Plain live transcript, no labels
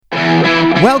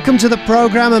Welcome to the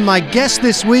program, and my guest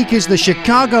this week is the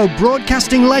Chicago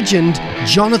broadcasting legend,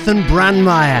 Jonathon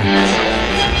Brandmeier.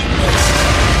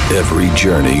 Every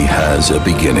journey has a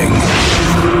beginning.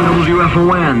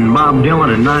 WFON, Bob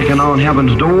Dylan and Knocking on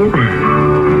Heaven's Door. Come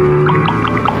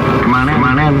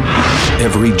on in.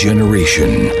 Every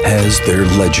generation has their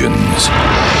legends.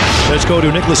 Let's go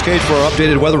to Nicolas Cage for our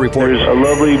updated weather report. There's a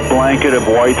lovely blanket of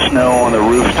white snow on the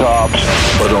rooftops.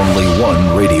 But only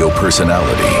one radio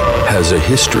personality has a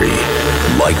history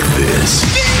like this.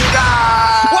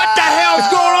 What the hell's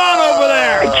going on over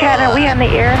there? Chad, are we on the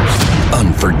air?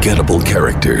 Unforgettable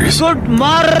characters. Good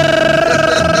morning.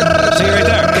 See right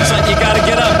there. It's like you gotta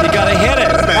get up. You gotta hit it.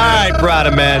 All right,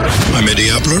 brother, man. I'm Eddie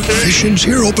Appler. Fishing's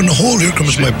here. Open the hole. Here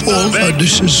comes my pole.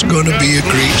 This is gonna be a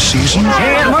great season.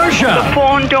 Hey, Marcia. The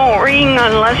phone don't ring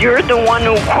unless you're the one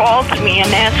who calls me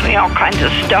and asks me all kinds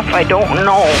of stuff I don't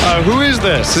know. Who is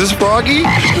this? Is this Froggy?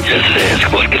 Yes,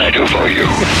 what can I do for you?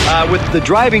 With the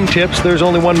driving tips, there's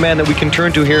only one man that we can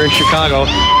turn to here in Chicago.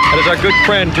 That is our good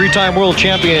friend, three-time world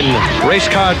champion, race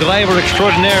car driver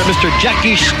extraordinaire, Mr.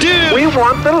 Jackie Steele. We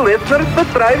want the listeners to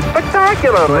drive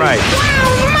spectacularly. Right.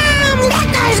 Wow, Mom,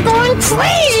 that guy's going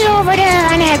crazy over there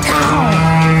on that car.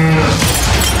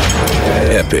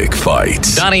 Epic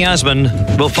fights. Donny Osmond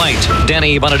will fight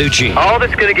Danny Bonaducci. All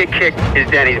that's going to get kicked is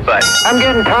Danny's butt. I'm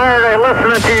getting tired of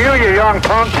listening to you young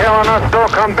punk, telling us don't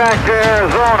come back to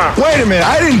Arizona. Wait a minute.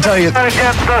 I didn't tell you.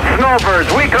 Against the snowbirds.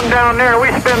 We come down there,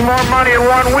 we spend more money in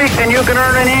 1 week than you can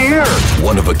earn in a year.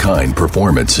 One-of-a-kind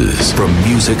performances from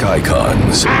music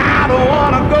icons. I don't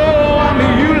want to go on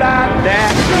you like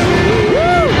that.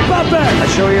 I'll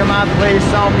show you my place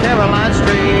on Caroline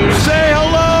Street. Say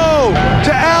hello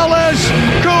to Alice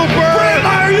Cooper.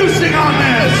 Brandmeier, you sing on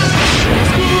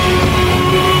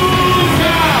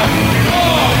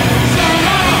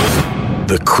this.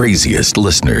 The craziest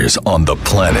listeners on the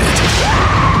planet.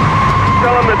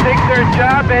 Tell them to take their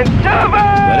job and shove it.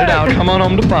 Let it out. Come on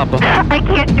home to Papa. I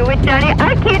can't do it, Johnny.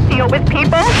 I can't deal with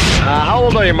people. How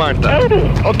old are you, Martha? 80.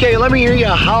 Okay, let me hear you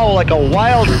howl like a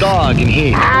wild dog in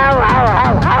heat. Ow, ow,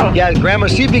 ow, ow. Yeah, Grandma,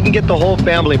 see if you can get the whole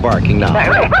family barking now.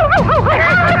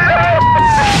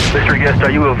 Mr. Guest, are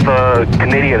you of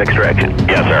Canadian extraction?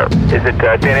 Yes, sir. Is it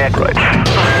Dan Aykroyd?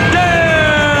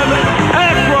 Dan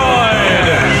Aykroyd!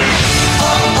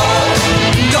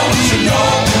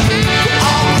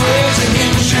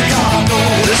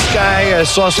 This guy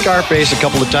saw Scarface a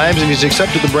couple of times, and he's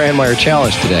accepted the Brandmeier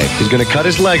challenge today. He's going to cut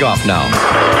his leg off now.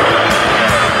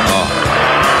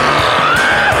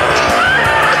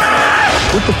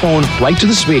 Put the phone right to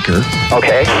the speaker.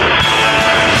 Okay.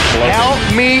 Help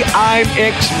me, I'm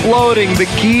exploding. The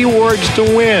key words to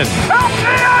win. Help me,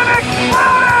 I'm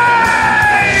exploding!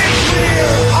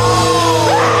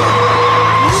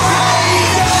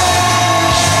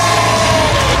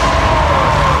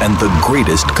 And the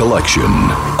greatest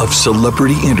collection of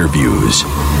celebrity interviews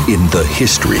in the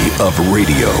history of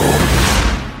radio.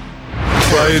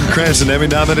 Bryan Cranston,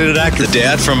 Emmy-nominated actor. The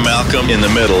dad from Malcolm in the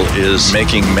Middle is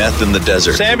making meth in the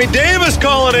desert. Sammy Davis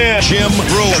calling in. Jim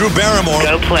Brewer. Drew Barrymore.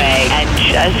 Go play and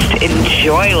just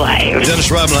enjoy life. Dennis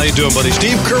Rodman, how you doing, buddy?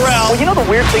 Steve Carell. Well, you know the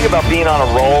weird thing about being on a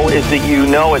roll is that you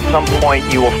know at some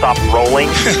point you will stop rolling.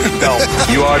 So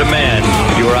You are the man.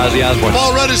 You are Ozzy Osbourne.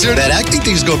 Paul Rudd is here. That acting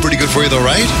thing's going pretty good for you, though,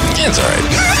 right? Yeah, it's all right.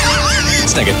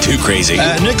 Let's not get too crazy.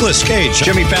 Nicolas Cage.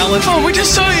 Jimmy Fallon. Oh, we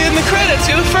just saw you in the credits.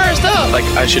 You're the first up. Like,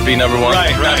 I should be number one.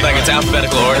 Right. Like it's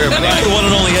alphabetical order. The one and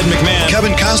only Ed McMahon.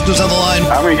 Kevin Costner's on the line.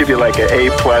 I'm going to give you like an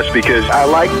A+ because I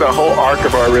like the whole arc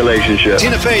of our relationship.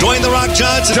 Tina Fey. Dwayne The Rock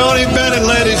Johnson. Tony Bennett,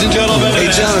 ladies and gentlemen.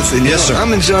 Hey, Jonathan. Yes, sir. I'm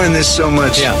enjoying this so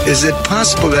much. Yeah. Is it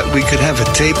possible that we could have a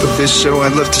tape of this show?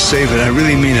 I'd love to save it. I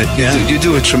really mean it. Yeah. You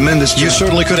do a tremendous job. You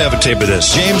certainly could have a tape of this.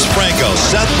 James Franco,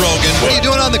 Seth Rogen. What are you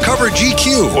doing on the cover of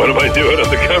GQ? What am I doing on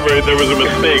the cover? There was a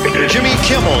mistake. Jimmy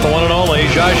Kimmel. The one and only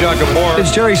Zsa Zsa Gabor. It's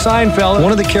Jerry Seinfeld.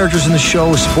 One of the characters in the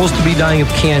show is supposed to be dying of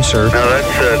cancer. No, I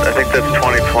think that's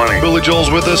 2020. Billy Joel's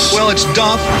with us. Well, it's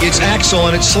Duff, it's Axel,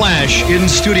 and it's Slash in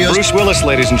studios. Bruce Willis,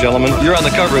 ladies and gentlemen. You're on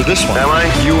the cover of this one. Am I?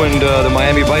 You and the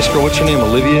Miami Vice girl. What's your name?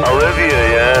 Olivia? Olivia,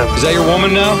 yeah. Is that your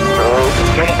woman now?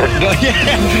 No.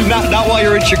 Not while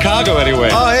you're in Chicago, anyway.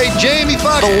 Oh, hey, Jamie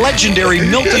Foxx. The legendary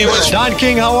Milton Lewis. Don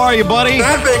King, how are you, buddy?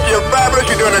 I think you're fabulous.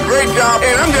 You're doing a great job.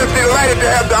 And I'm just delighted to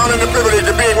have the honor and the privilege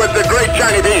of being with the great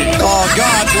Johnny B. Oh,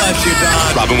 God bless you,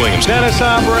 Don. Robin Williams. Dennis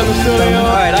Hopper in the studio.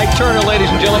 All right, Ike Turner, ladies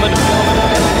and gentlemen.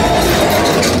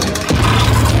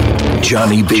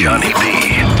 Johnny B.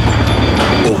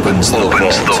 Opens the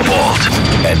vault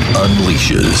and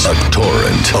unleashes a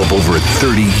torrent of over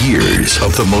 30 years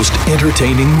of the most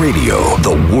entertaining radio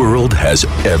the world has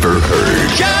ever heard.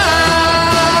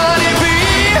 Johnny B.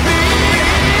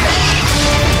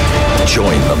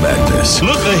 Join the madness.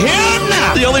 Look at him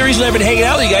now. The only reason I've been hanging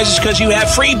out with you guys is because you have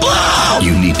free blow.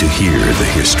 You need to hear the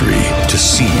history to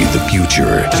see the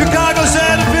future. Chicago's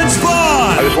had Vince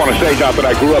Vaughn. I just want to say, Jonathan,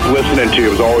 I grew up listening to you.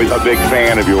 I was always a big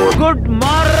fan of yours. Good morning.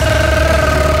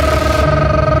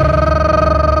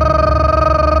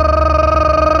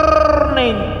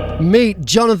 Meet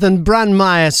Jonathon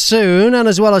Brandmeier soon, and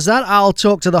as well as that, I'll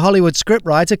talk to the Hollywood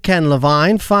scriptwriter Ken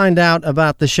Levine, find out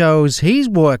about the shows he's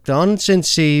worked on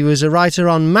since he was a writer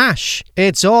on MASH.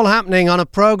 It's all happening on a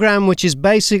program which is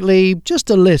basically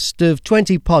just a list of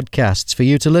 20 podcasts for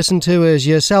you to listen to as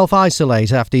you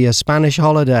self-isolate after your Spanish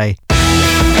holiday.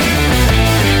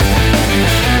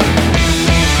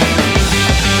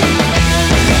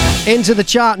 Into the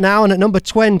chart now, and at number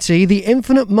 20, The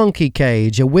Infinite Monkey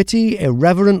Cage, a witty,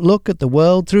 irreverent look at the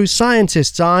world through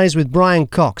scientists' eyes with Brian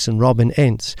Cox and Robin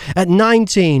Ince. At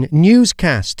 19,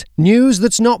 Newscast, news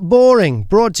that's not boring,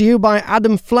 brought to you by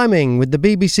Adam Fleming with the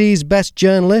BBC's best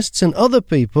journalists and other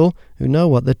people who know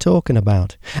what they're talking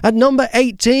about. At number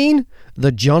 18,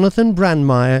 the Jonathon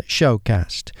Brandmeier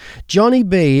Showcast. Johnny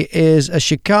B is a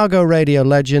Chicago radio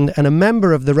legend and a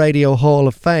member of the Radio Hall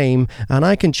of Fame, and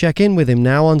I can check in with him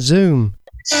now on Zoom.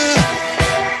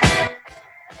 There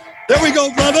we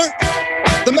go, brother.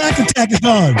 The Mac Attack is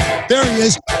on. There he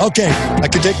is. Okay, I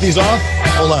can take these off.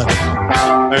 Hold on.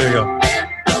 There you go.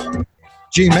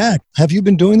 Gee, Mac, have you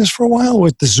been doing this for a while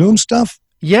with the Zoom stuff?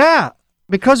 Yeah.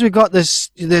 Because we've got this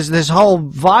whole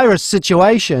virus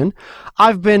situation,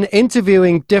 I've been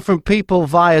interviewing different people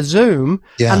via Zoom.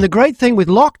 Yeah. And the great thing with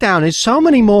lockdown is so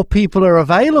many more people are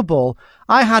available.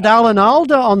 I had Alan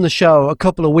Alda on the show a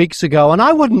couple of weeks ago, and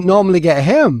I wouldn't normally get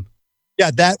him.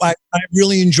 Yeah, I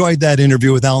really enjoyed that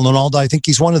interview with Alan Alda. I think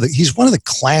he's one of the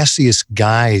classiest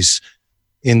guys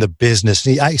in the business.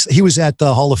 He was at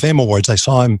the Hall of Fame Awards. I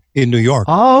saw him in New York.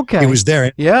 Oh, okay. He was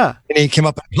there. Yeah. And he came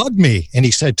up and hugged me, and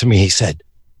he said to me,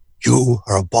 "You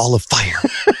are a ball of fire."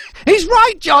 He's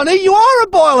right, Johnny. You are a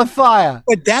ball of fire.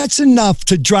 But that's enough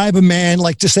to drive a man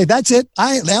like to say, that's it.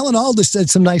 Alan Alda said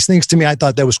some nice things to me. I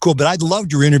thought that was cool. But I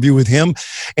loved your interview with him.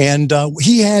 And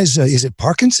he has, is it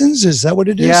Parkinson's? Is that what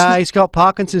it is? Yeah, he's got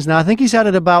Parkinson's now. I think he's had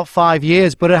it about 5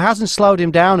 years, but it hasn't slowed him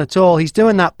down at all. He's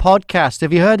doing that podcast.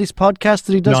 Have you heard his podcast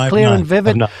that he does, Clear and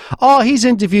Vivid? Oh, he's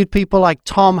interviewed people like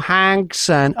Tom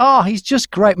Hanks, and he's just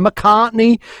great.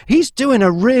 McCartney. He's doing a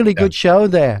really good show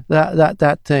there,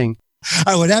 that thing.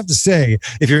 I would have to say,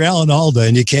 if you're Alan Alda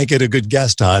and you can't get a good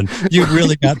guest on, you've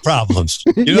really got problems.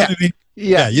 You know what I mean?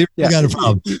 Yeah, you've got a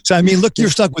problem. So, I mean, look,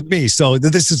 you're stuck with me. So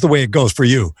this is the way it goes for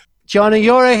you. Johnny,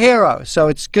 you're a hero. So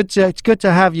it's good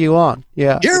to have you on.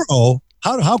 Yeah. Hero?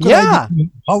 How could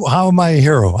how am I a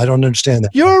hero? I don't understand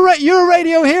that. You're a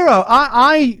radio hero.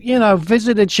 I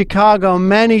visited Chicago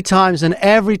many times, and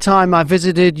every time I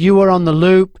visited, you were on the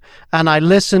loop, and I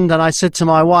listened, and I said to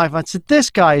my wife, I said,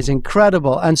 this guy is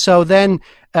incredible. And so then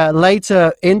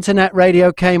later, internet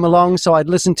radio came along, so I'd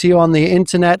listen to you on the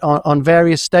internet on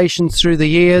various stations through the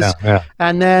years. Yeah.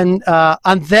 And then I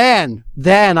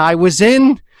was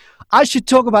in. I should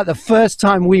talk about the first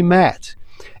time we met.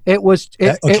 It was.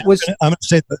 I'm going to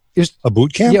say it was a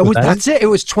boot camp. Yeah, that's it. It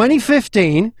was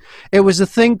 2015. It was a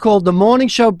thing called the Morning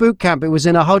Show Boot Camp. It was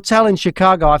in a hotel in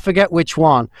Chicago. I forget which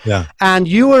one. Yeah. And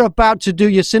you were about to do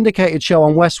your syndicated show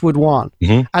on Westwood One,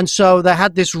 and so they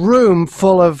had this room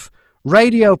full of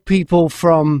radio people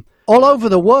from all over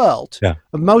the world,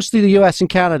 mostly the U.S. and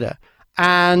Canada.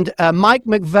 And Mike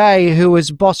McVeigh, who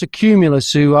was boss of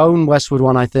Cumulus, who owned Westwood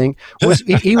One, I think,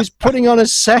 he was putting on a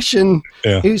session.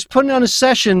 Yeah. He was putting on a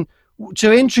session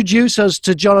to introduce us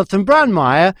to Jonathon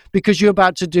Brandmeier because you're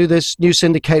about to do this new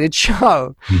syndicated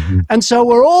show. And so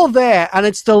we're all there, and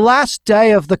it's the last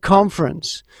day of the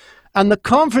conference. And the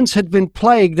conference had been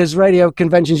plagued, as radio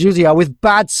conventions usually are, with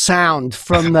bad sound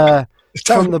from the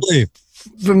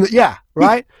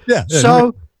right? Yeah.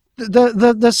 So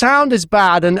the sound is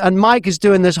bad, and Mike is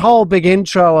doing this whole big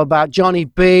intro about Johnny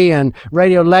B and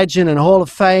radio legend and Hall of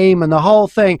Fame and the whole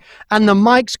thing, and the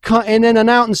mic's cutting in and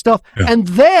out and stuff. And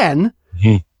then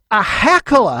a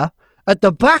heckler at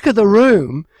the back of the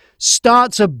room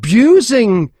starts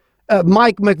abusing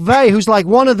Mike McVeigh, who's like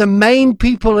one of the main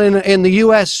people in the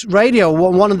U.S. radio,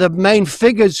 one of the main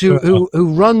figures who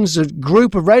runs a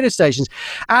group of radio stations.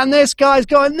 And this guy's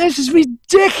going, this is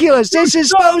ridiculous. This is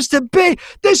supposed to be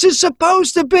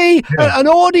an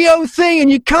audio thing, and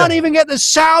you can't even get the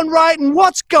sound right, and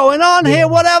what's going on here,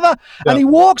 whatever. And he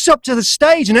walks up to the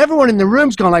stage, and everyone in the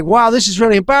room's going like, wow, this is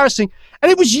really embarrassing. And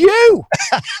it was you.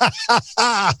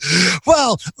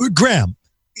 Well, Graham,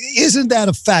 isn't that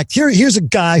a fact? Here's a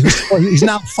guy he's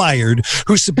not fired,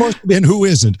 who's supposed to be, and who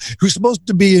isn't, who's supposed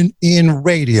to be in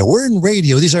radio. We're in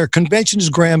radio. These are conventions.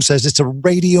 Graham says it's a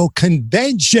radio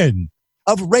convention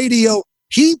of radio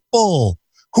people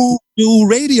who do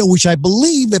radio, which I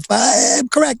believe, if I am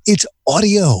correct, it's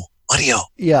audio.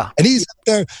 Yeah. And he's up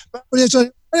there.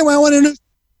 Anyway, I want to know.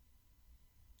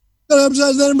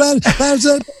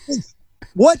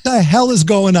 What the hell is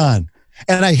going on?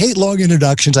 And I hate long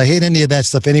introductions. I hate any of that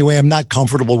stuff anyway. I'm not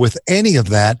comfortable with any of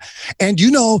that. And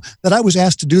you know that I was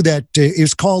asked to do that.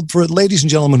 It's called, for ladies and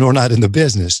gentlemen who are not in the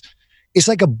business, it's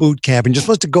like a boot camp, and you're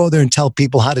supposed to go there and tell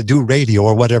people how to do radio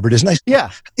or whatever it is. And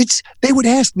they would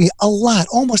ask me a lot,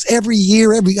 almost every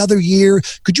year, every other year,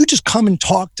 could you just come and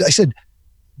talk to? I said,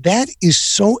 that is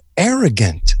so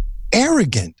arrogant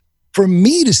for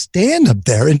me to stand up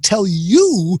there and tell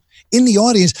you in the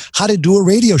audience how to do a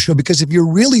radio show. Because if you're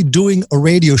really doing a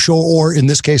radio show, or in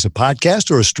this case, a podcast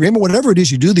or a stream or whatever it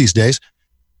is you do these days,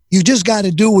 you just got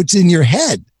to do what's in your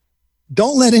head.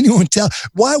 Don't let anyone tell.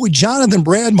 Why would Jonathon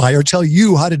Brandmeier tell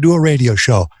you how to do a radio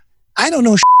show? I don't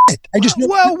know shit. I just know.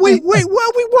 Well, we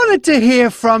wanted to hear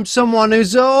from someone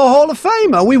who's a Hall of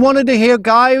Famer. We wanted to hear a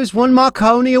guy who's won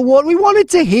Marconi Award. We wanted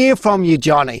to hear from you,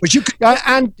 Johnny. But you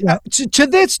to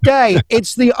this day,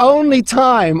 it's the only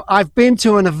time I've been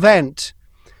to an event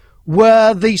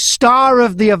where the star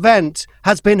of the event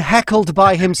has been heckled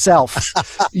by himself.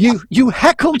 You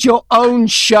heckled your own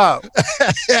show.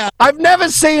 Yeah. I've never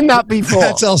seen that before.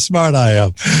 That's how smart I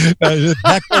am. I just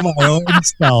heckle my own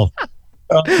self.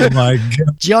 Oh, my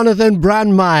God. Jonathon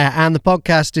Brandmeier, and the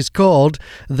podcast is called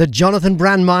The Jonathon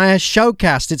Brandmeier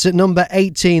Showcast. It's at number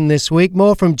 18 this week.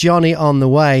 More from Johnny on the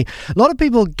way. A lot of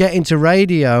people get into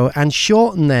radio and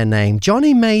shorten their name.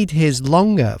 Johnny made his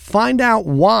longer. Find out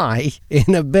why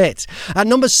in a bit. At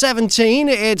number 17,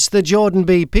 it's the Jordan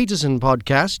B. Peterson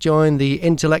podcast. Join the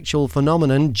intellectual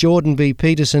phenomenon Jordan B.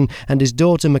 Peterson and his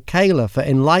daughter Michaela for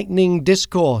enlightening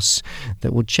discourse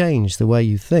that will change the way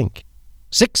you think.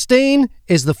 16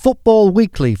 is the Football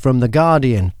Weekly from The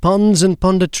Guardian. Puns and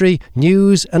punditry,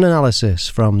 news and analysis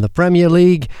from the Premier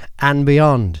League and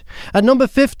beyond. At number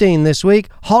 15 this week,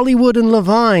 Hollywood and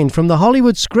Levine from the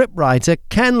Hollywood scriptwriter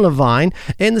Ken Levine.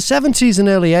 In the 70s and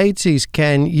early 80s,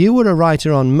 Ken, you were a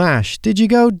writer on MASH. Did you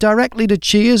go directly to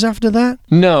Cheers after that?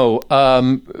 No.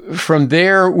 From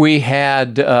there, we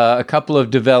had a couple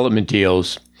of development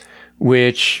deals,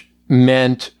 which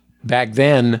meant back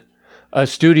then a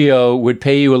studio would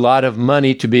pay you a lot of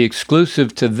money to be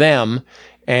exclusive to them,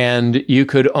 and you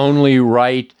could only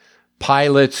write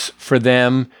pilots for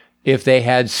them. If they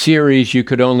had series, you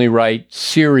could only write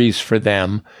series for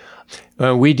them.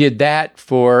 We did that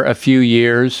for a few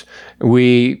years.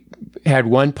 We had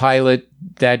one pilot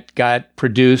that got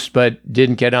produced but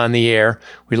didn't get on the air.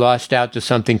 We lost out to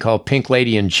something called Pink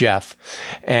Lady and Jeff.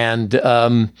 And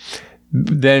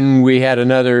then we had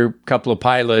another couple of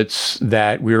pilots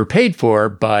that we were paid for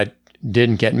but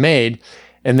didn't get made.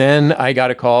 And then I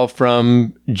got a call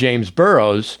from James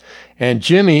Burrows, and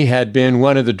Jimmy had been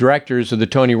one of the directors of the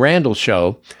Tony Randall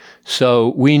Show.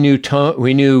 So we knew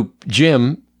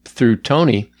Jim through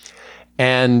Tony,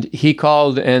 and he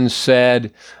called and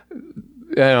said,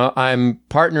 I'm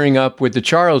partnering up with the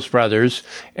Charles Brothers,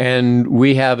 and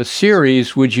we have a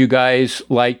series. Would you guys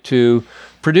like to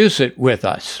produce it with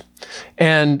us?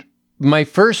 And my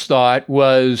first thought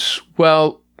was,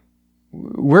 well,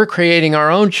 we're creating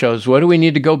our own shows. What do we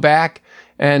need to go back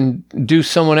and do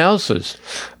someone else's?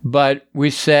 But we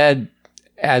said,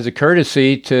 as a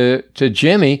courtesy to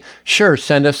Jimmy, sure,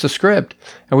 send us the script.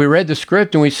 And we read the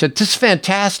script and we said, this is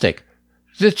fantastic.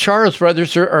 The Charles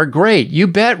Brothers are great. You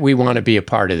bet we want to be a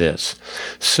part of this.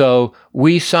 So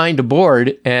we signed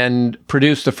aboard and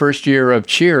produced the first year of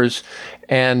Cheers.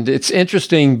 And it's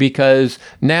interesting because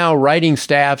now writing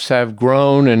staffs have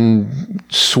grown and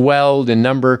swelled in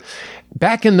number.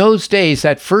 Back in those days,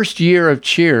 that first year of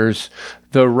Cheers,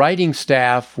 the writing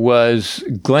staff was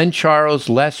Glenn Charles,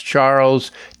 Les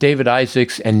Charles, David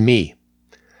Isaacs, and me.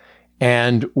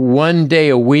 And one day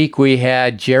a week we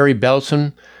had Jerry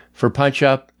Belson for Punch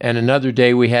Up, and another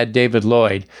day we had David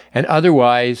Lloyd. And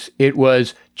otherwise, it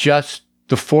was just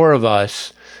the four of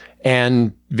us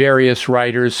and various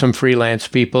writers, some freelance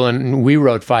people, and we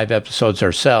wrote 5 episodes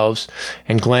ourselves,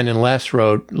 and Glenn and Les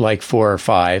wrote like 4 or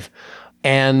 5.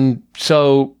 And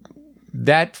so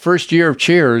that first year of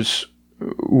Cheers,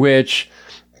 which,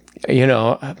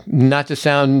 not to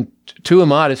sound too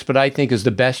immodest, but I think is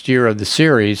the best year of the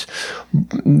series,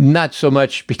 not so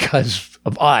much because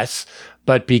of us,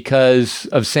 but because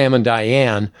of Sam and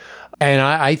Diane. And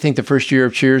I think the first year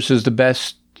of Cheers is the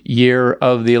best year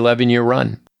of the 11-year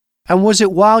run. And was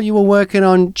it while you were working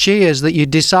on Cheers that you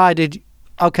decided,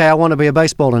 okay, I want to be a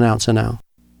baseball announcer now?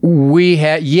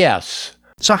 Yes.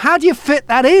 So how do you fit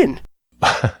that in?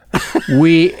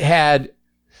 We had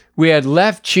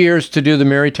left Cheers to do the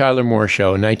Mary Tyler Moore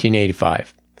Show in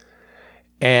 1985.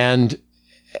 And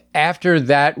after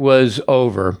that was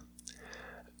over,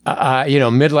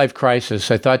 midlife crisis,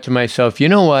 I thought to myself, you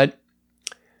know what?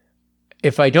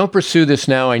 If I don't pursue this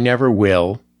now, I never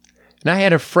will. And I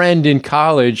had a friend in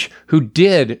college who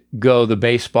did go the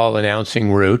baseball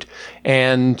announcing route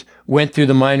and went through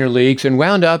the minor leagues and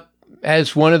wound up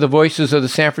as one of the voices of the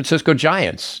San Francisco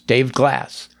Giants, Dave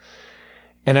Glass.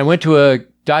 And I went to a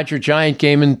Dodger-Giant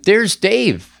game, and there's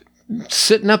Dave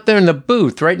sitting up there in the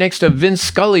booth right next to Vince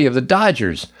Scully of the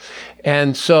Dodgers.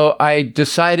 And so I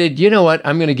decided, you know what,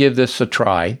 I'm going to give this a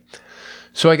try.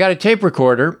 So I got a tape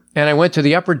recorder, and I went to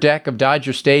the upper deck of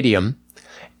Dodger Stadium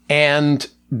and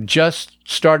just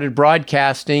started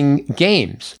broadcasting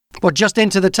games. Well, just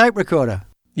into the tape recorder?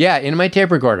 Yeah, in my tape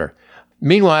recorder.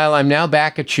 Meanwhile, I'm now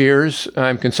back at Cheers.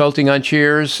 I'm consulting on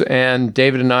Cheers, and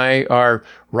David and I are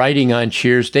writing on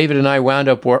Cheers. David and I wound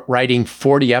up writing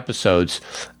 40 episodes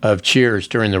of Cheers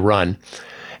during the run.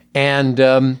 And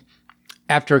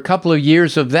after a couple of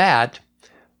years of that,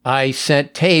 I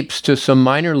sent tapes to some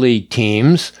minor league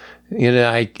teams.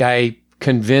 I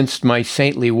convinced my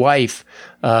saintly wife,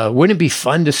 wouldn't it be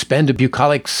fun to spend a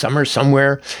bucolic summer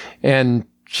somewhere? And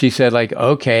she said,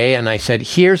 okay. And I said,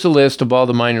 here's a list of all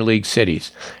the minor league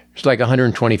cities. There's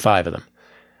 125 of them.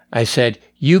 I said,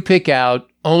 you pick out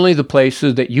only the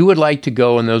places that you would like to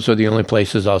go, and those are the only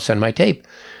places I'll send my tape.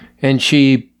 And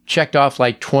she checked off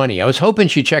 20. I was hoping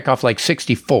she'd check off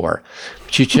 64.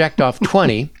 She checked off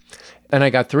 20, and I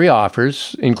got 3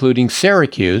 offers, including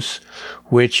Syracuse,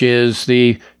 which is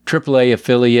the AAA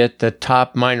affiliate, the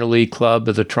top minor league club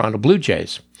of the Toronto Blue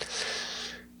Jays.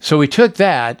 So we took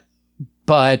that.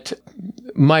 But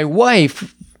my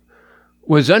wife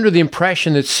was under the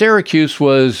impression that Syracuse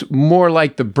was more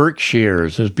like the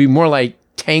Berkshires. It would be more like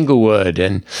Tanglewood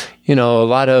and, a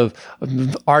lot of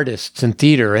artists and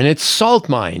theater. And it's salt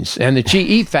mines and the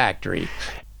GE factory.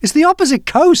 It's the opposite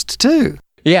coast, too.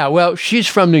 Yeah, well, she's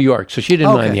from New York, so she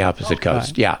didn't mind the opposite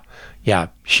coast. Right. Yeah.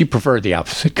 She preferred the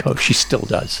opposite coast. She still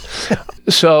does.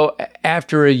 So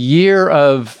after a year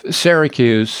of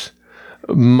Syracuse,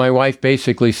 my wife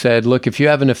basically said, look, if you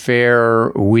have an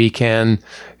affair, we can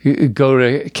go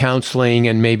to counseling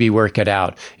and maybe work it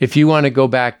out. If you want to go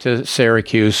back to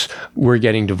Syracuse, we're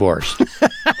getting divorced.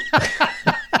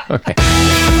 Okay.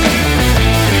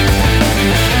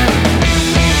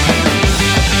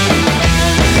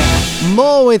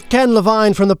 More with Ken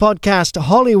Levine from the podcast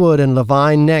Hollywood and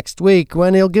Levine next week,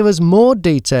 when he'll give us more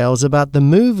details about the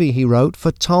movie he wrote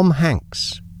for Tom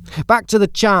Hanks. Back to the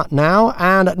chart now,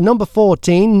 and at number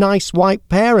 14, Nice White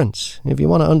Parents. If you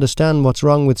want to understand what's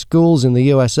wrong with schools in the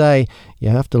USA, you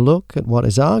have to look at what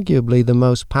is arguably the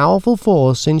most powerful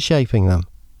force in shaping them.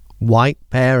 White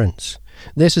Parents.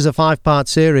 This is a 5-part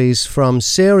series from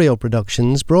Serial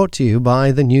Productions, brought to you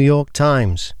by the New York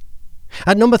Times.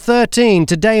 At number 13,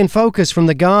 Today in Focus from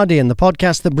The Guardian, the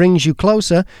podcast that brings you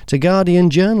closer to Guardian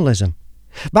journalism.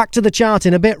 Back to the chart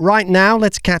in a bit. Right now,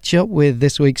 let's catch up with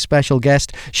this week's special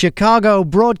guest, Chicago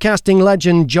broadcasting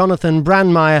legend Jonathon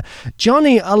Brandmeier.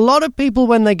 Johnny, a lot of people,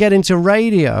 when they get into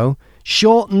radio,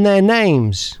 shorten their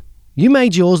names. You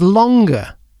made yours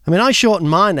longer. I mean, I shortened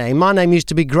my name. My name used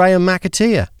to be Graham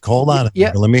McAteer. Hold on.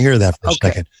 Yeah. Let me hear that for a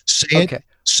second. Say it.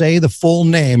 Say the full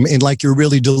name in like you're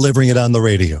really delivering it on the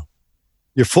radio.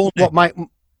 Your full name. What,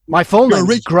 my full name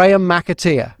is Graham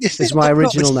McAteer. Is my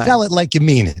original name. Tell it like you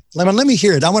mean it. Let me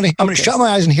hear it. I'm going to shut my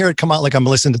eyes and hear it come out like I'm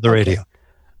listening to the radio.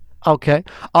 Okay.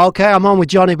 I'm on with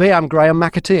Johnny B. I'm Graham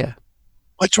McAteer.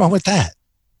 What's wrong with that?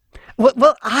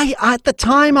 Well, I at the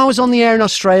time I was on the air in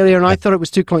Australia and I thought it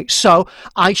was too quick, so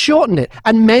I shortened it.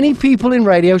 And many people in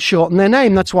radio shorten their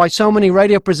name. That's why so many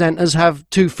radio presenters have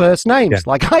 2 first names,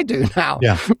 like I do now.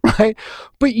 Yeah. Right?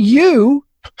 But you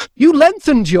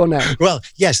lengthened your name. Well,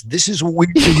 yes, this is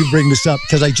weird that you bring this up,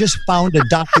 because I just found a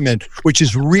document which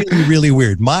is really, really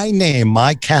weird. My name,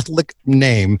 my Catholic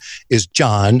name, is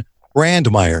John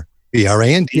Brandmeier,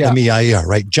 Brandmeier,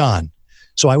 right? John.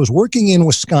 So I was working in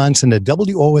Wisconsin at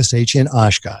WOSH in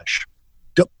Oshkosh.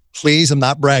 Please, I'm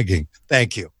not bragging.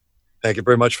 Thank you. Thank you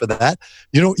very much for that.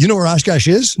 You know where Oshkosh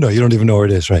is? No, you don't even know where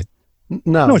it is, right?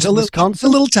 No, it's a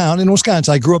little town in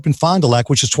Wisconsin. I grew up in Fond du Lac,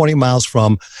 which is 20 miles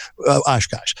from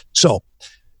Oshkosh. So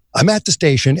I'm at the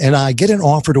station and I get an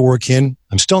offer to work in,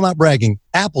 I'm still not bragging,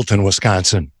 Appleton,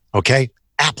 Wisconsin. Okay?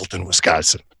 Appleton,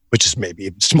 Wisconsin, which is maybe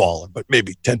smaller, but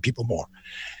maybe 10 people more.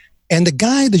 And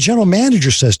the general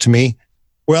manager says to me,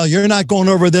 well, you're not going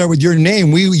over there with your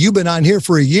name. You've been on here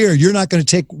for a year. You're not going to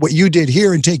take what you did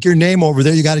here and take your name over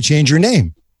there. You got to change your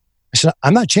name. I said,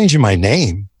 I'm not changing my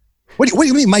name. What do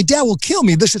you mean? My dad will kill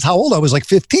me. This is how old I was, like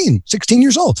 15, 16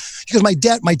 years old. He goes, my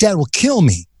dad will kill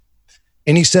me.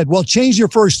 And he said, well, change your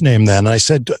first name then. And I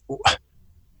said, to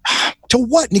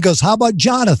what? And he goes, how about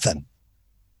Jonathan?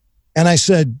 And I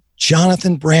said,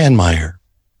 Jonathon Brandmeier.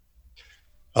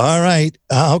 All right.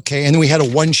 Okay. And then we had a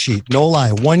one sheet, no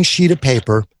lie, one sheet of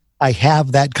paper. I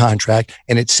have that contract.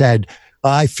 And it said,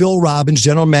 I, Phil Robbins,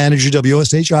 general manager,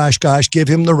 WSH Oshkosh, give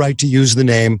him the right to use the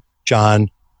name Jonathon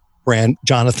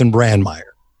Brandmeier.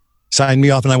 Signed me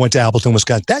off and I went to Appleton,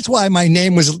 Wisconsin. That's why my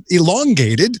name was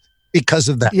elongated, because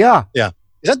of that. Yeah. Yeah.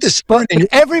 Is that this? But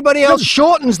everybody else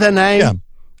shortens their name. Yeah.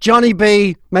 Johnny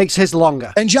B makes his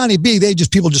longer. And Johnny B,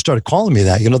 people just started calling me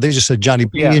that. They just said Johnny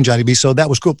B and Johnny B. So that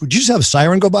was cool. Did you just have a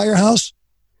siren go by your house?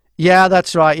 Yeah,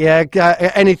 that's right. Yeah.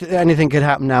 Anything could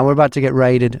happen now. We're about to get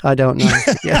raided. I don't know.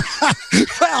 Yeah.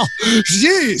 Well,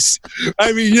 jeez.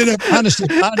 I mean, honestly,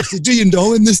 do you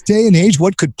know in this day and age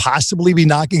what could possibly be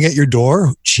knocking at your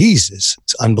door? Jesus,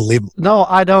 it's unbelievable. No,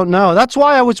 I don't know. That's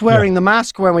why I was wearing the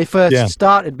mask when we first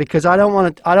started, because I don't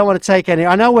want to take any.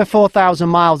 I know we're 4,000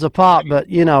 miles apart, but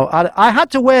I had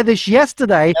to wear this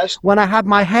yesterday when I had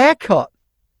my hair cut.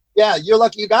 Yeah, you're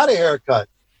lucky you got a haircut.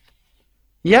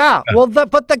 Yeah, well,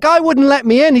 but the guy wouldn't let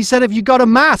me in. He said, have you got a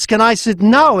mask? And I said,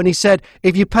 no. And he said,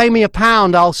 if you pay me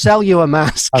 £1, I'll sell you a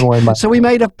mask. So he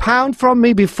made £1 from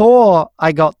me before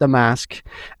I got the mask.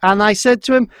 And I said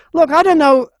to him, look, I don't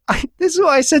know. This is what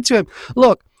I said to him.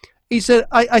 Look, he said,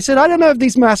 I said, I don't know if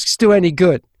these masks do any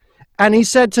good. And he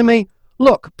said to me,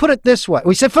 look, put it this way.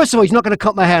 We said, first of all, he's not going to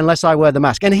cut my hair unless I wear the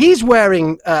mask. And he's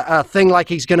wearing a thing like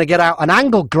he's going to get out an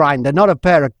angle grinder, not a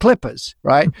pair of clippers,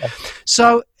 right?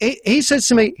 So he says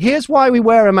to me, here's why we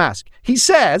wear a mask. He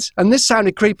says, and this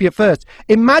sounded creepy at first,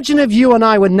 imagine if you and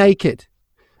I were naked.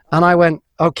 And I went,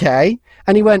 okay.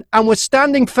 And he went, and we're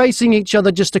standing facing each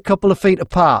other just a couple of feet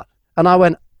apart. And I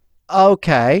went,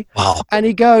 okay. Wow. And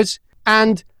he goes,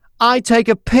 and I take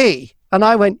a pee. And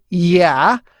I went,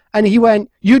 yeah. And he went,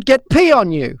 you'd get pee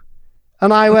on you.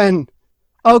 And I went,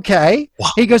 okay.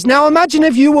 Wow. He goes, now imagine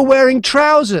if you were wearing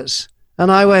trousers.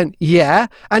 And I went, yeah.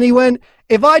 And he went,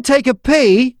 if I take a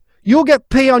pee, you'll get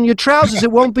pee on your trousers.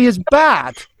 It won't be as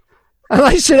bad. And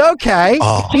I said, okay.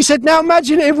 Oh. He said, now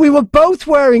imagine if we were both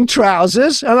wearing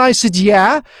trousers. And I said,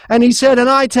 yeah. And he said, and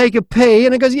I take a pee.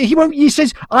 And he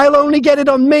says, I'll only get it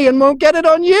on me and won't get it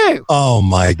on you. Oh,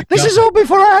 my God. This is all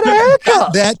before I had a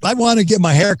haircut. I want to get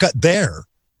my haircut there.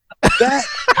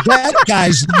 That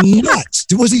guy's nuts.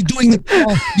 Was he doing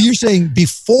you're saying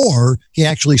before he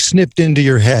actually snipped into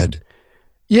your head?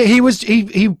 Yeah, he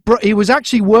was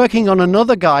actually working on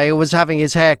another guy who was having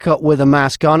his hair cut with a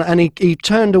mask on, and he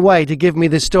turned away to give me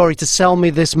this story to sell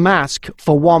me this mask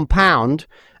for £1,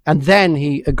 and then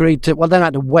he agreed to. Well, then I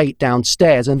had to wait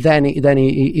downstairs, and then he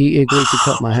agreed to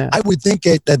cut my hair. I would think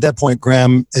at that point,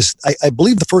 Graham, is I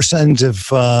believe the first sentence of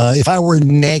if I were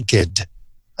naked.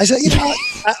 I said, you know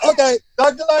what? Okay,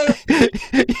 talk to you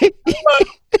later.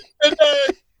 Good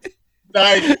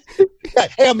night.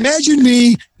 Hey, imagine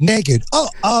me naked.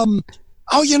 Oh,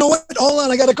 you know what? Hold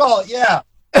on, I got to call. Yeah.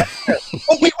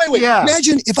 Oh, wait. Yeah.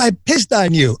 Imagine if I pissed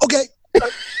on you. Okay.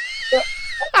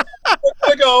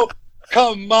 I go.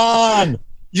 Come on.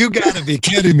 You got to be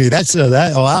kidding me. That's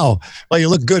that. Oh, wow. Well, you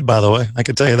look good, by the way. I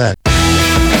can tell you that.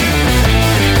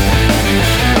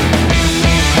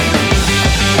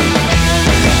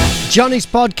 Johnny's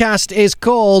podcast is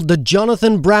called the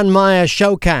Jonathon Brandmeier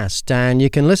Showcast, and you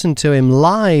can listen to him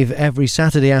live every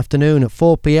Saturday afternoon at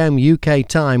 4 p.m. UK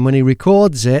time when he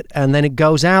records it, and then it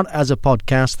goes out as a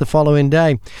podcast the following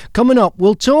day. Coming up,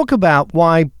 we'll talk about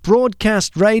why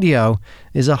broadcast radio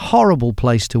is a horrible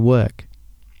place to work.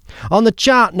 On the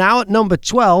chart now at number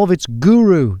 12, it's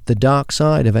Guru, The Dark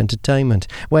Side of Entertainment.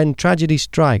 When tragedy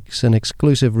strikes an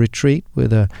exclusive retreat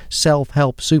with a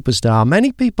self-help superstar,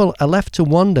 many people are left to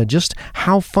wonder just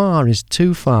how far is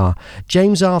too far.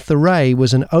 James Arthur Ray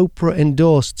was an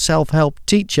Oprah-endorsed self-help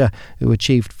teacher who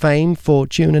achieved fame,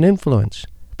 fortune and influence.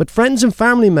 But friends and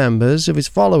family members of his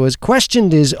followers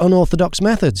questioned his unorthodox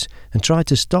methods and tried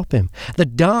to stop him. The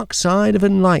Dark Side of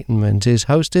Enlightenment is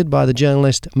hosted by the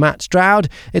journalist Matt Stroud.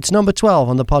 It's number 12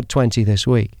 on the Pod 20 this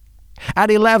week.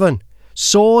 At 11,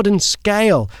 Sword and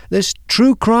Scale. This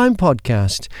true crime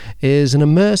podcast is an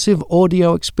immersive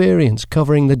audio experience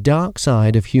covering the dark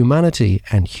side of humanity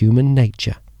and human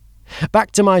nature. Back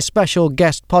to my special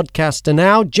guest podcaster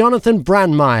now. Jonathon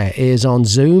Brandmeier is on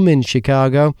Zoom in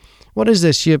Chicago. What is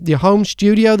this? Your home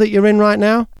studio that you're in right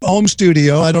now? Home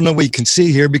studio. I don't know what you can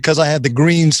see here because I have the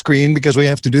green screen because we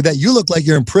have to do that. You look like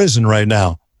you're in prison right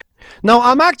now. No,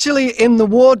 I'm actually in the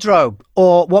wardrobe,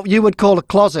 or what you would call a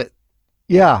closet.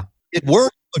 Yeah. It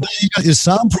worked. You got your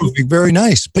soundproofing, very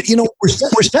nice. But,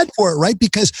 we're set for it, right?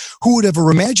 Because who would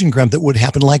ever imagine, Graham, that would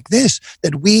happen like this,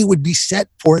 that we would be set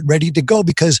for it, ready to go?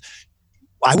 Because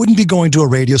I wouldn't be going to a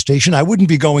radio station. I wouldn't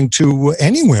be going to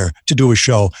anywhere to do a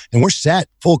show. And we're set,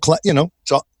 so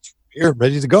here,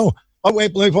 ready to go. Oh,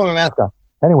 wait, let me put my mask on.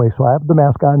 Anyway, so I have the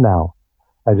mask on now.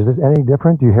 Is this any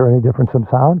different? Do you hear any difference in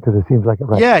sound? Because it seems like it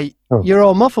right. Yeah, you're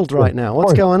all muffled right now.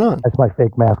 What's going on? That's my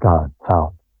fake mask on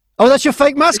sound. Oh, that's your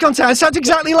fake mask on sound. It sounds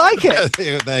exactly like it.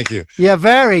 Thank you. Yeah,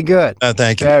 very good.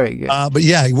 Thank you. Very good. But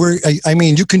yeah,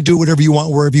 you can do whatever you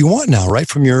want, wherever you want now, right?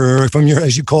 From your,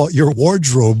 as you call it, your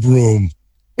wardrobe room.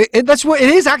 That's what it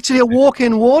is. Actually, a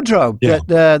walk-in wardrobe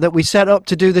that we set up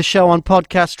to do the show on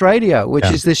Podcast Radio, which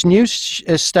is this news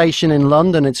station in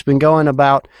London. It's been going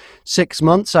about 6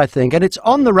 months, I think, and it's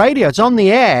on the radio. It's on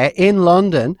the air in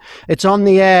London. It's on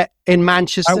the air in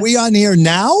Manchester. Are we on the air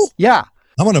now? Yeah.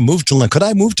 I want to move to London. Could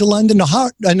I move to London?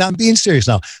 And I'm being serious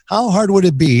now. How hard would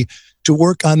it be to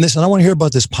work on this? And I want to hear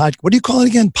about this what do you call it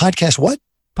again? Podcast what?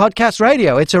 Podcast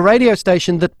Radio. It's a radio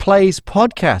station that plays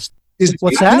podcasts.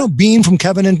 What's that? Bean from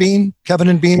Kevin and Bean?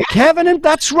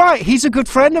 That's right. He's a good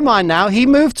friend of mine now. He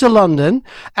moved to London,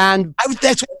 and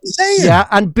that's what I'm saying. Yeah,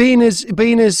 and Bean is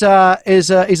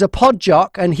a pod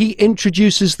jock, and he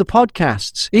introduces the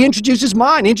podcasts. He introduces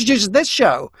mine. He introduces this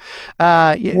show.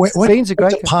 Bean's a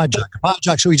great pod jock. Pod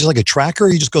jock. So he's just like a tracker.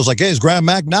 He just goes like, "Hey, it's Graham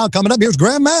Mack now coming up. Here's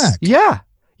Graham Mack." Yeah,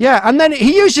 and then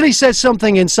he usually says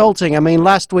something insulting. I mean,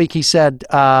 last week he said.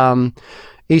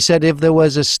 He said if there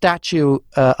was a statue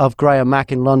of Graham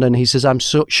Mack in London, he says, I'm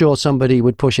sure somebody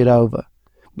would push it over.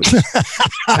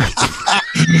 All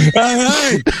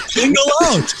right. Jingle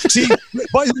out. See,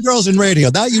 boys and girls in radio,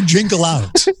 now you jingle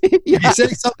out. Yeah. You say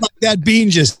something like that Bean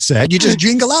just said, you just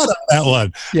jingle out on that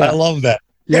one. Yeah. I love that.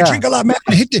 Yeah, jingle out, man.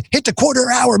 Hit the quarter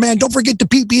hour, man. Don't forget the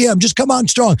PPM. Just come on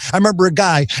strong. I remember a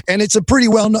guy, and it's a pretty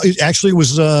well-known,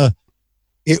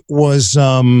 it was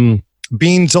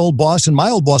Bean's old boss and my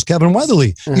old boss, Kevin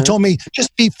Weatherly. Mm-hmm. He told me,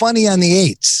 just be funny on the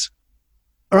 8s.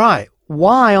 All right.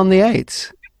 Why on the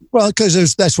 8s? Well,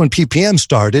 because that's when PPM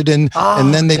started, and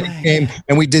then they became,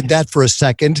 and we did that for a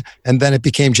second, and then it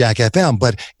became Jack FM.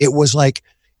 But it was like,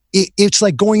 it's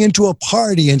like going into a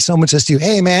party and someone says to you,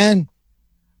 hey, man,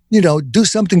 do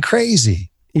something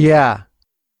crazy. Yeah.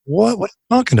 What are you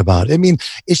talking about? I mean,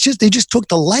 it's just, they just took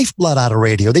the lifeblood out of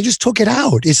radio. They just took it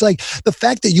out. It's like the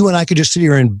fact that you and I could just sit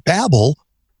here and babble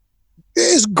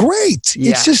is great.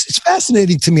 Yeah. It's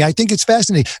fascinating to me. I think it's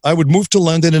fascinating. I would move to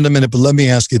London in a minute, but let me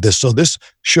ask you this. So this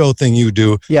show thing you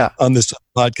do on this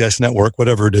podcast network,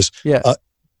 whatever it is,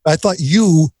 I thought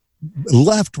you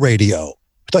left radio.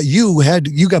 I thought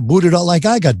you got booted out like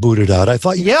I got booted out. I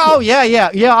thought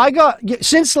I got,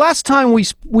 since last time we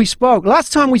spoke.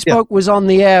 Last time we spoke was on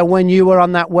the air when you were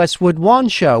on that Westwood One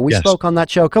show. We spoke on that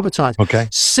show a couple of times. Okay.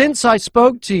 Since I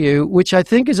spoke to you, which I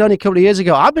think is only a couple of years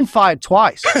ago, I've been fired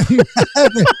twice.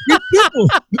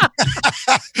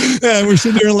 Yeah, we're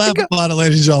sitting here and laughing about it,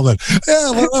 ladies and gentlemen.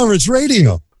 Yeah, whatever. It's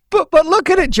radio. But look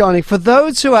at it, Johnny. For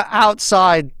those who are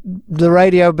outside the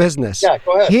radio business,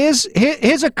 go ahead.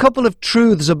 Here's a couple of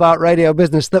truths about radio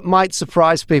business that might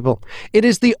surprise people. It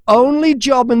is the only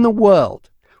job in the world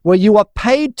where you are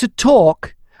paid to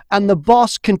talk and the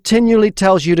boss continually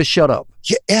tells you to shut up.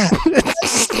 Yeah.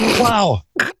 Wow.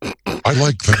 I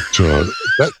like that.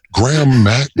 That Graham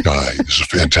Mack guy is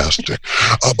fantastic.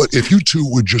 But if you two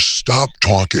would just stop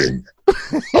talking,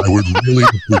 I would really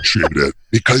appreciate it,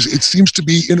 because it seems to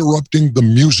be interrupting the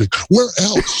music. Where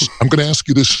else? I'm going to ask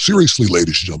you this seriously,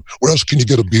 ladies and gentlemen. Where else can you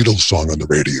get a Beatles song on the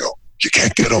radio? You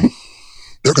can't get them.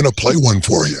 They're going to play one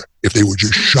for you if they would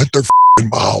just shut their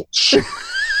mouths.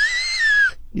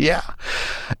 Yeah.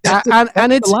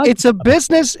 And it's a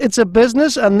business. It's a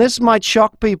business, and this might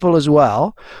shock people as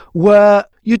well, where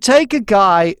you take a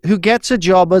guy who gets a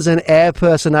job as an air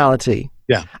personality.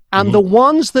 Yeah. And the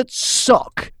ones that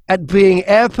suck at being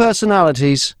air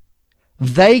personalities,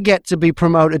 they get to be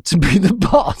promoted to be the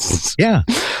boss. Yeah.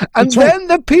 And then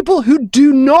the people who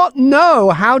do not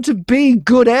know how to be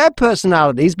good air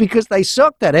personalities because they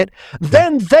sucked at it,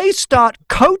 then they start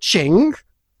coaching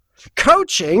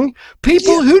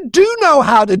people who do know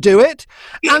how to do it,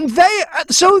 and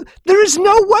so there is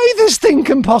no way this thing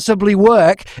can possibly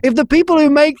work if the people who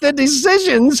make the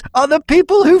decisions are the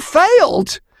people who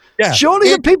failed. Yeah.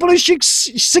 Surely the people who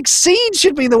succeed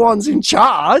should be the ones in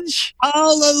charge.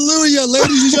 Hallelujah,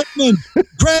 ladies and gentlemen.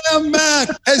 Graham Mack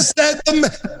has said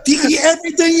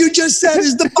everything you just said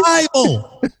is the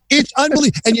Bible. It's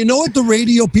unbelievable. And you know what the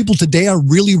radio people today are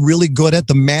really, really good at?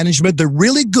 The management. They're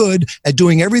really good at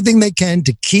doing everything they can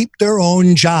to keep their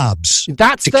own jobs.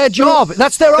 That's their job.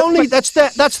 That's their only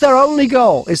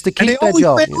goal, is to keep their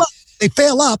job. They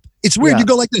fail up. It's weird. You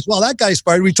go like this. Well, that guy's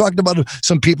fired. We talked about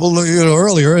some people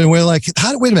earlier, and we're like,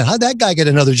 wait a minute. How'd that guy get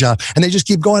another job? And they just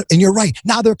keep going. And you're right.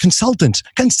 Now they're consultants.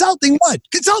 Consulting what?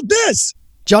 Consult this.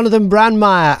 Jonathon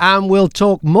Brandmeier, and we'll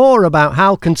talk more about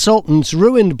how consultants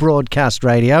ruined broadcast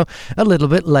radio a little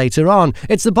bit later on.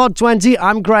 It's the Pod 20.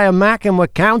 I'm Graham Mack, and we're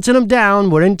counting them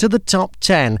down. We're into the top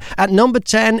 10. At number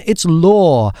 10, it's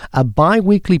Lore, a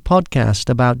bi-weekly podcast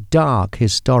about dark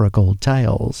historical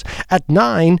tales. At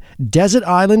 9, Desert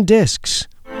Island Discs.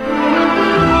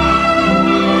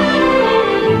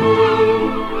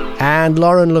 And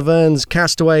Lauren Laverne's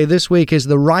castaway this week is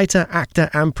the writer,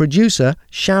 actor and producer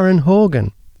Sharon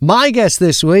Horgan. My guest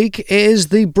this week is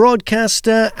the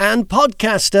broadcaster and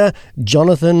podcaster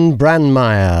Jonathon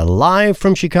Brandmeier, live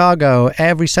from Chicago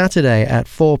every Saturday at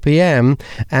 4 p.m.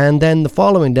 And then the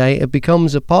following day it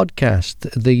becomes a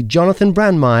podcast, the Jonathon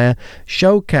Brandmeier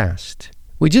Showcast.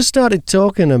 We just started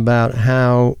talking about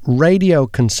how radio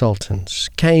consultants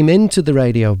came into the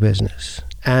radio business,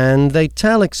 and they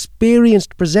tell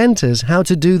experienced presenters how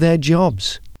to do their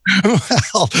jobs.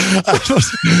 Well,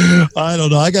 I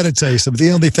don't know. I got to tell you something.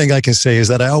 The only thing I can say is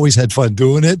that I always had fun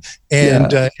doing it,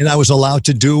 and I was allowed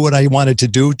to do what I wanted to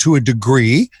do to a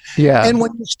degree. Yeah. And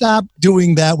when you stop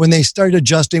doing that, when they start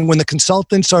adjusting, when the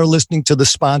consultants are listening to the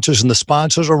sponsors and the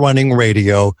sponsors are running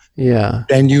radio,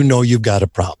 then you know you've got a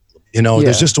problem.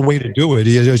 There's just a way to do it.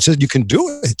 You can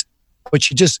do it, but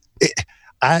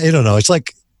I don't know. It's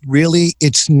like, really,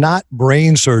 it's not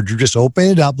brain surgery. Just open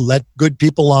it up, let good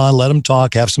people on, let them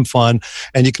talk, have some fun,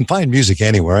 and you can find music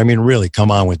anywhere. I mean, really, come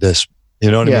on with this.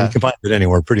 You know what I mean? You can find it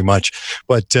anywhere, pretty much.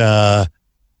 But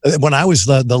when I was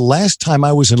the last time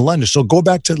I was in London, so go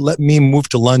back to let me move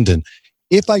to London.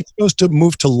 If I chose to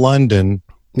move to London,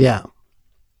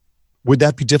 would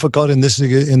that be difficult in this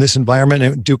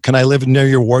environment? Can I live near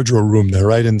your wardrobe room there,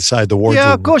 right inside the wardrobe?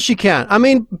 Yeah, of course you can. I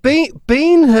mean,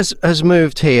 Bean has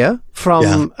moved here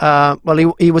from.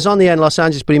 He was on the air in Los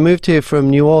Angeles, but he moved here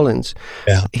from New Orleans.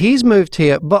 Yeah, he's moved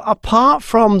here, but apart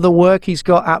from the work he's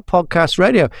got at podcast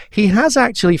radio, he has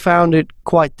actually found it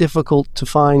quite difficult to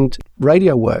find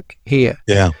radio work here.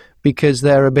 Yeah. Because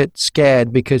they're a bit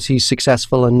scared because he's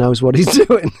successful and knows what he's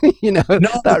doing.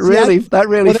 That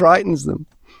really frightens them.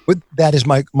 But that is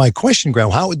my question, Graham.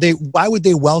 Why would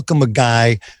they welcome a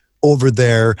guy over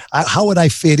there? How would I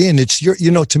fit in? It's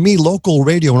to me, local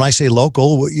radio. When I say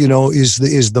local,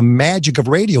 is the magic of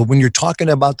radio. When you're talking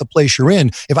about the place you're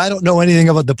in, if I don't know anything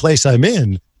about the place I'm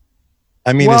in,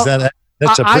 I mean,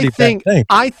 that's a pretty bad thing.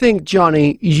 I think,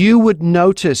 Johnny, you would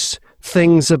notice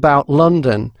things about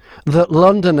London that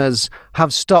Londoners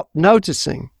have stopped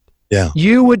noticing. Yeah.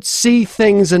 You would see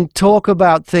things and talk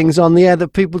about things on the air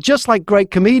that people, just like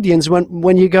great comedians,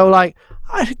 when you go like,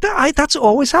 that's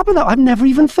always happened. I've never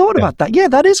even thought about that. Yeah,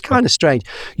 that is kind of strange.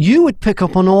 You would pick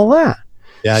up on all that.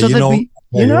 Yeah, so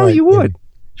you would.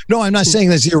 No, I'm not saying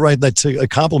that you're right. That's a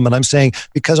compliment. I'm saying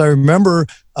because I remember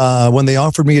when they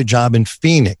offered me a job in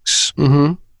Phoenix.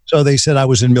 Mm-hmm. So they said I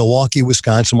was in Milwaukee,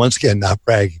 Wisconsin. Once again, not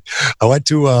bragging. I went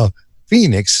to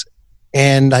Phoenix.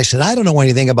 And I said, I don't know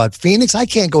anything about Phoenix. I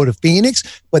can't go to Phoenix.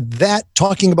 But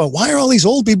talking about why are all these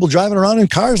old people driving around in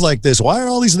cars like this? Why are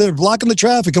all these, they're blocking the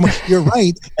traffic? You're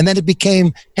right. And then it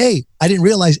became, hey, I didn't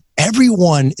realize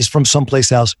everyone is from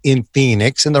someplace else in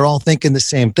Phoenix and they're all thinking the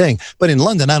same thing. But in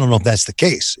London, I don't know if that's the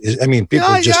case. I mean, people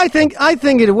I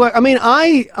think it'd work. I mean,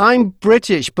 I'm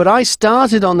British, but I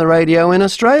started on the radio in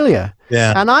Australia.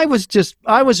 Yeah. And I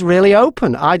was really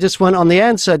open. I just went on the air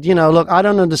and said, look, I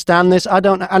don't understand this.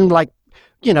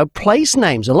 Place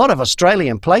names, a lot of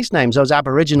Australian place names, those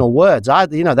Aboriginal words,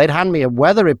 they'd hand me a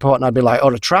weather report and I'd be like,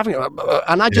 the traffic,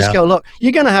 and I'd just go, look,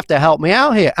 you're going to have to help me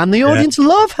out here. And the audience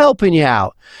love helping you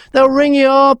out. They'll ring you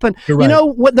up. And,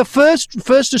 what the first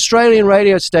Australian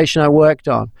radio station I worked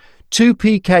on, 2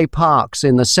 PK Parks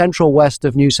in the central west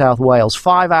of New South Wales,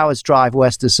 5 hours drive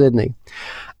west of Sydney.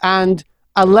 And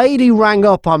a lady rang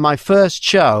up on my first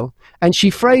show and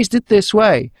she phrased it this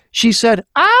way. She said,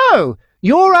 "Oh,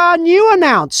 you're our new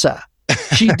announcer."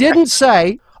 She didn't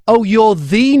say, "Oh, you're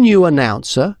the new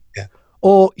announcer." Yeah.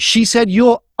 Or she said,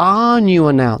 "You're our new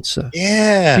announcer."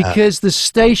 Yeah. Because the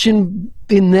station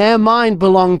in their mind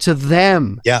belonged to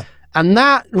them. Yeah. And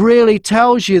that really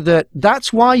tells you that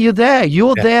that's why you're there.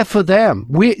 You're there for them.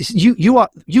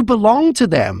 You belong to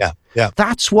them. Yeah. Yeah.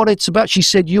 That's what it's about. She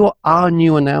said, you're our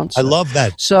new announcer. I love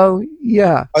that. So,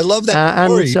 yeah. I love that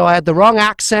story. And so I had the wrong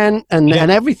accent and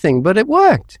everything, but it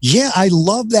worked. Yeah, I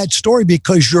love that story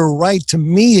because you're right. To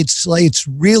me, it's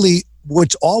really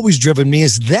what's always driven me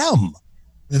is them.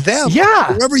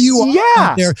 Yeah. Wherever you are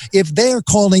out there, if they're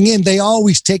calling in, they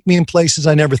always take me in places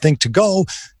I never think to go.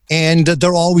 And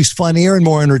they're always funnier and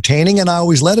more entertaining, and I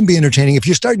always let them be entertaining. If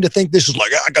you're starting to think this is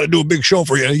like, I got to do a big show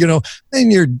for you, then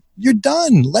you're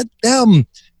done. Let them.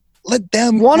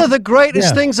 One of the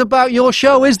greatest things about your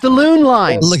show is the loon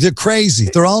line. Like they're crazy.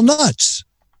 They're all nuts.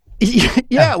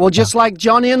 Well, just like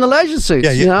Johnny and the Leisure Suits.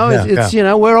 It's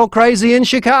we're all crazy in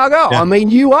Chicago. Yeah. I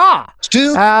mean, you are.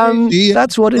 Still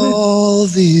that's what it is. All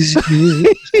these years.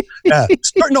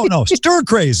 Stir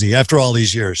crazy after all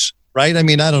these years. Right? I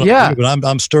mean, I don't know, but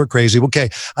I'm stir crazy. Okay.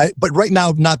 But right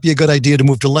now, not be a good idea to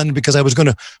move to London because I was going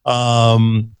to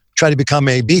try to become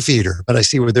a beef eater, but I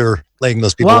see where they're laying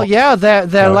those people off. Well, yeah,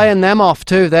 they're laying them off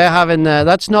too. They're having,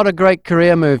 that's not a great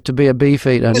career move to be a beef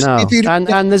eater, no.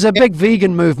 And there's a big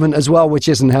vegan movement as well, which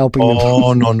isn't helping them.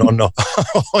 Oh, no.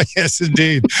 Oh, yes,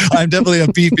 indeed. I'm definitely a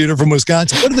beef eater from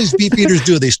Wisconsin. What do these beef eaters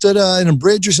do? They stood in a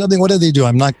bridge or something? What do they do?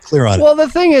 I'm not clear on it. Well, the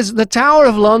thing is, the Tower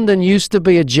of London used to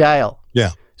be a jail.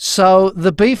 Yeah. So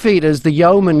the beef eaters, the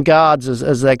yeoman guards,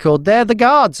 as they're called, they're the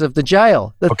guards of the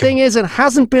jail. The thing is, it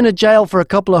hasn't been a jail for a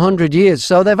couple of 100 years,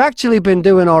 so they've actually been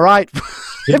doing all right.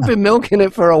 They've been milking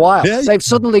it for a while. Yeah. They've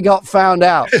suddenly got found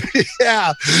out.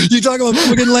 Yeah. You talk about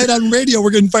people getting laid on radio. We're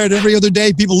getting fired every other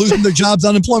day. People losing their jobs,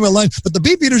 unemployment line. But the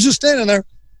beef eaters just standing there.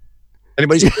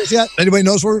 Anybody see this yet? Anybody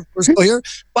knows we're still here?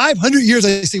 500 years,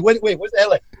 I see. Wait, what's that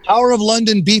like? Tower of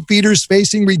London beef eaters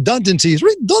facing redundancies.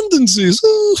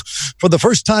 For the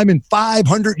first time in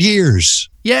 500 years.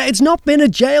 Yeah, it's not been a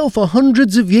jail for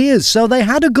hundreds of years, so they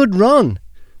had a good run.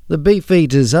 The beef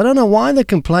eaters, I don't know why they're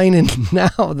complaining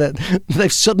now that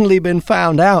they've suddenly been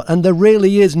found out and there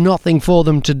really is nothing for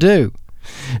them to do.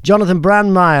 Jonathon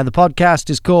Brandmeier, the podcast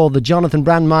is called The Jonathon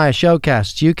Brandmeier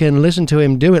Showcast. You can listen to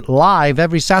him do it live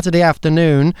every Saturday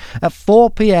afternoon at 4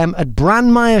 p.m. at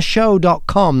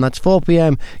brandmeiershow.com. That's 4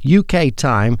 p.m. UK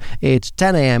time. It's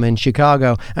 10 a.m. in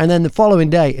Chicago. And then the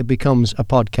following day, it becomes a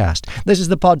podcast. This is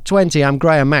the Pod 20. I'm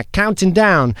Graham Mack, counting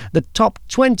down the top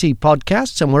 20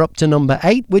 podcasts, and we're up to number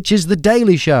 8, which is The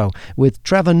Daily Show with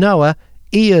Trevor Noah,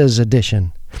 Ears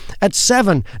Edition. At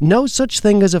 7, No Such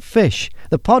Thing as a Fish,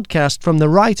 the podcast from the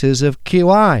writers of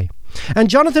QI. And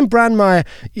Jonathon Brandmeier,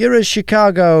 you're a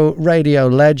Chicago radio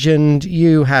legend.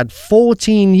 You had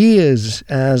 14 years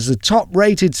as the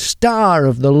top-rated star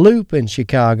of The Loop in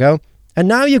Chicago. And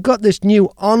now you've got this new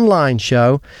online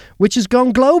show, which has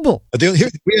gone global. We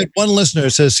had one listener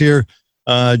that says here,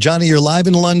 Johnny, you're live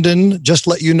in London. Just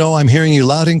let you know I'm hearing you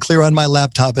loud and clear on my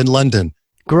laptop in London.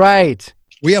 Great.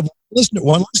 We have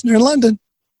one listener in London.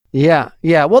 Yeah.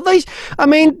 Well, they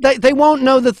won't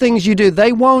know the things you do.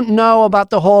 They won't know about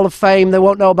the Hall of Fame. They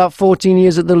won't know about 14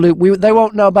 years at the Loop. They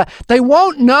won't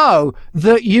know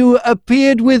that you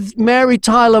appeared with Mary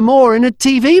Tyler Moore in a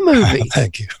TV movie.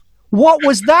 Thank you. What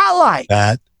was that like?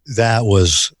 That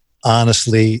was,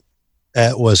 honestly,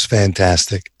 that was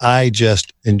fantastic. I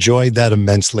just enjoyed that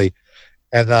immensely.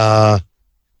 And I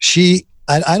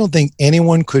don't think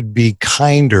anyone could be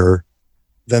kinder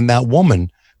than that woman.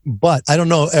 But I don't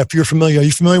know if you're familiar. Are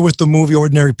you familiar with the movie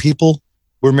Ordinary People,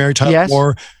 where Mary Tyler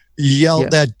Moore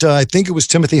yelled at, I think it was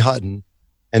Timothy Hutton,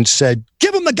 and said,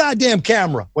 "Give him the goddamn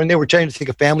camera," when they were trying to take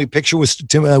a family picture with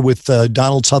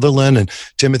Donald Sutherland and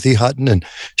Timothy Hutton and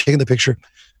taking the picture.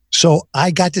 So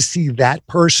I got to see that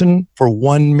person for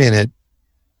 1 minute.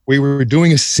 We were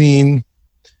doing a scene,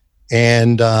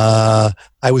 and I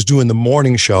was doing the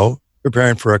morning show,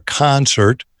 preparing for a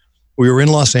concert. We were in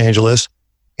Los Angeles.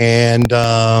 And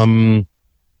I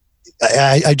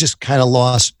just kind of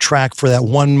lost track for that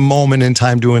one moment in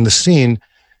time doing the scene.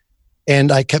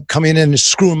 And I kept coming in and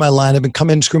screwing my line up and come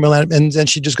in and screwing my line up. And then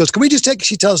she just goes, "Can we just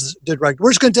she tells the director,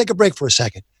 we're just going to take a break for a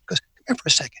second." Goes, "Come here for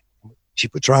a second." She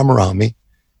puts her arm around me.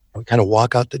 And we kind of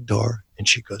walk out the door. And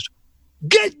she goes,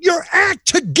 "Get your act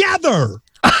together."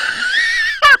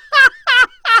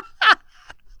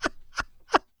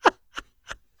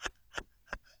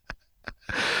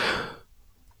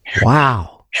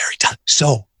 Wow.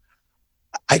 So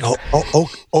I go,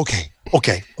 okay.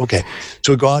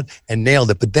 So we go out and nailed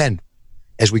it. But then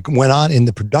as we went on in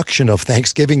the production of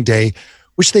Thanksgiving Day,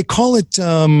 which they call it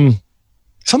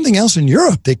something else in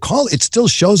Europe, it still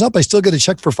shows up. I still get a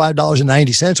check for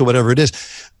 $5.90 or whatever it is.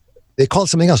 They call it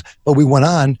something else. But we went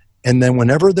on, and then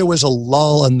whenever there was a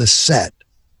lull in the set,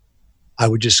 I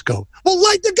would just go, well,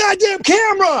 light the goddamn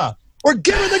camera or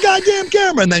give her the goddamn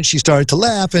camera. And then she started to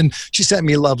laugh and she sent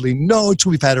me lovely notes.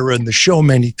 We've had her in the show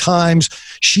many times.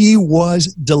 She was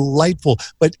delightful.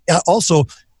 But also,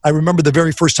 I remember the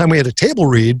very first time we had a table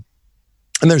read,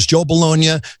 and there's Joe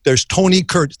Bologna, there's Tony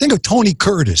Curtis. Think of Tony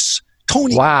Curtis.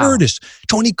 Curtis.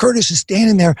 Tony Curtis is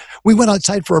standing there. We went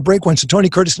outside for a break once, and Tony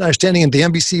Curtis and I are standing in the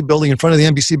NBC building, in front of the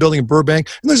NBC building in Burbank,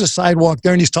 and there's a sidewalk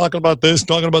there, and he's talking about this,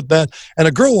 talking about that, and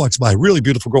a girl walks by, a really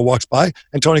beautiful girl walks by,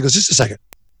 and Tony goes, just a second.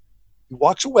 He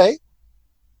walks away,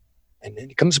 and then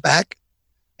he comes back,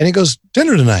 and he goes,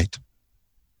 dinner tonight.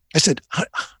 I said,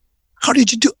 how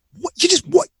did you do?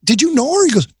 What? Did you know her?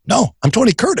 He goes, no, I'm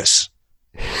Tony Curtis.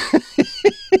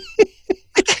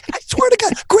 I swear to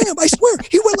God, Graham, I swear,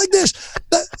 he went like this.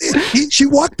 She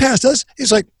walked past us.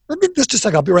 He's like, just a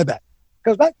second, I'll be right back.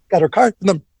 Goes back, got her card,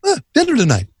 and then, dinner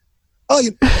tonight. Oh,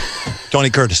 Tony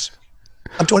Curtis.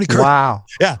 I'm Tony Curtis. Wow.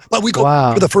 Yeah, but we go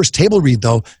for the first table read,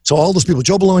 though. So all those people,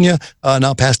 Joe Bologna,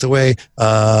 now passed away,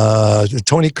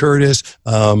 Tony Curtis,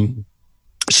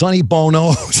 Sonny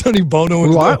Bono. Sonny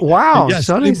Bono. Wow. Yes,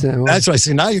 Sonny's that's what I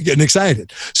see. Now you're getting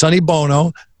excited. Sonny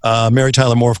Bono, Mary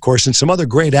Tyler Moore, of course, and some other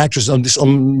great actors,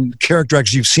 character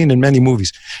actors you've seen in many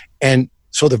movies. And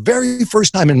so the very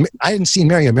first time, and I hadn't seen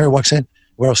Mary, and Mary walks in,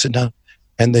 we're all sitting down,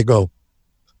 and they go,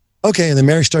 okay, and then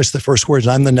Mary starts the first words,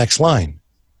 and I'm the next line.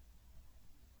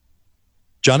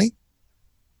 Johnny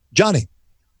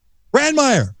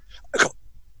Brandmeier. I go,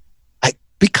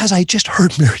 because I just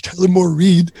heard Mary Tyler Moore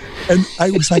read, and I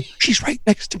was like, she's right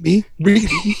next to me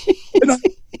reading, and I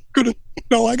couldn't.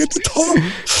 No, I get to talk.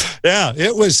 Yeah,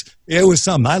 it was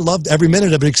something. I loved every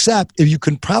minute of it, except if you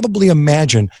can probably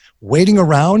imagine waiting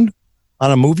around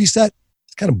on a movie set,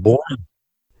 it's kind of boring.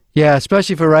 Yeah,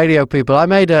 especially for radio people. I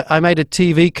made a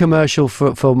TV commercial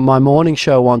for my morning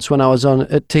show once when I was on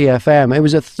at TFM. It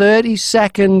was a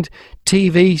 30-second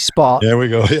TV spot. There we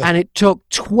go. Yeah. And it took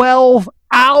 12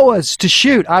 hours to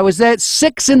shoot. I was there at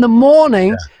 6 in the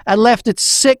morning and left at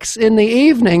 6 in the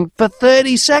evening for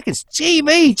 30 seconds.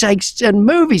 TV takes, and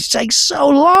movies take so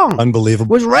long.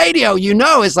 Unbelievable. With radio,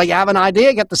 it's like you have an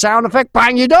idea, get the sound effect,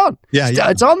 bang, you're done. Yeah.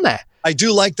 It's on there. I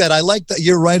do like that. I like that.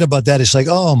 You're right about that. It's like,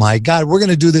 oh my God, we're going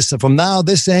to do this from now,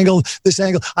 this angle.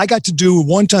 I got to do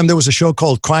one time, there was a show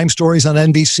called Crime Stories on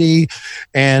NBC,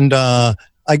 and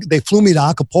they flew me to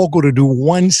Acapulco to do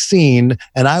one scene,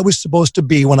 and I was supposed to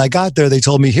be, when I got there, they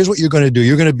told me, here's what you're going to do.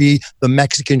 You're going to be the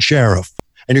Mexican sheriff,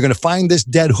 and you're going to find this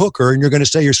dead hooker, and you're going to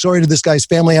say you're sorry to this guy's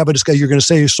family, but this guy, you're going to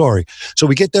say you're sorry. So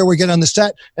we get there, we get on the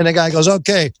set, and the guy goes,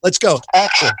 okay, let's go,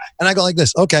 action. And I go like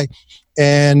this, okay.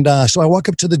 And so I walk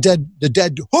up to the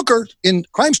dead hooker in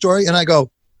Crime Story, and I go,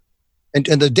 and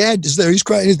the dad is there. He's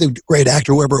crying. He's the great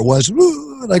actor, whoever it was.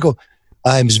 And I go,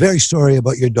 I'm very sorry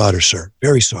about your daughter, sir.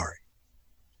 Very sorry.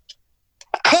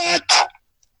 Cut.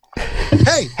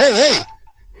 Hey.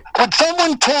 Would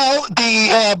someone tell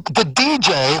the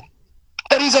DJ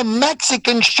that he's a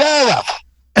Mexican sheriff?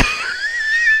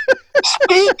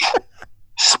 Speak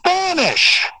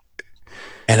Spanish.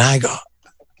 And I go,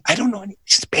 I don't know any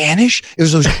Spanish. It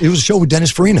was a show with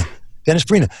Dennis Farina. Dennis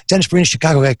Farina,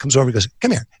 Chicago guy, comes over and goes,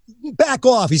 come here. Back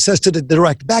off. He says to the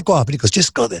director, back off. And he goes,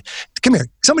 just go there. Come here.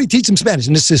 Somebody teach him Spanish.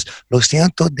 And this is, lo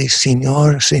siento de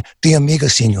señor, de amiga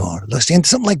señor. Lo siento,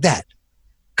 something like that.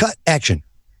 Cut, action.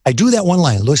 I do that one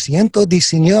line. Lo siento de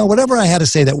señor. Whatever I had to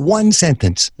say, that one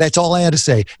sentence. That's all I had to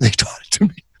say. They taught it to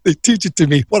me. They teach it to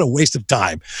me. What a waste of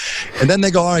time. And then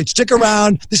they go, all right, stick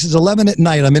around. This is 11 at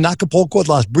night. I'm in Acapulco at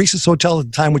Las Brisas Hotel at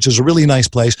the time, which is a really nice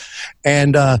place.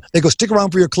 And they go, stick around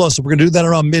for your close-up. We're going to do that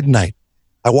around midnight.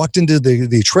 I walked into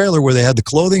the trailer where they had the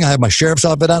clothing. I had my sheriff's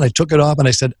outfit on. I took it off, and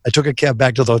I said, I took a cab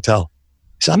back to the hotel.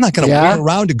 I said, I'm not going to wait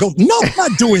around to go. No, I'm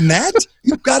not doing that.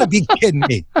 You've got to be kidding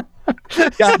me.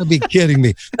 You've got to be kidding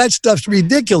me. That stuff's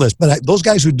ridiculous. But those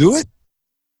guys who do it,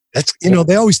 that's,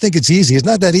 they always think it's easy. It's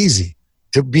not that easy.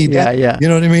 To be that, you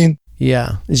know what I mean?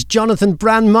 Yeah. It's Jonathon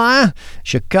Brandmeier,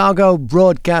 Chicago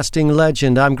broadcasting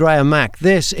legend. I'm Graham Mack.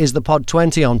 This is the Pod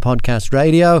 20 on Podcast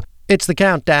Radio. It's the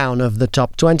countdown of the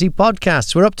top 20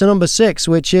 podcasts. We're up to number 6,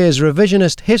 which is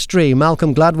Revisionist History,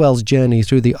 Malcolm Gladwell's journey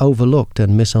through the overlooked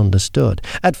and misunderstood.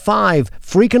 At 5,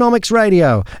 Freakonomics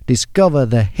Radio, discover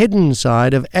the hidden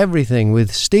side of everything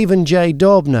with Stephen J.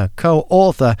 Daubner,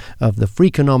 co-author of the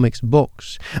Freakonomics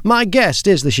books. My guest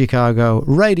is the Chicago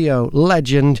radio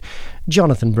legend,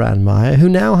 Jonathon Brandmeier, who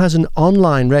now has an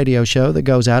online radio show that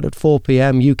goes out at 4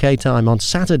 p.m. UK time on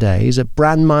Saturdays at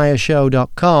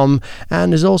brandmeiershow.com,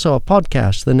 and is also a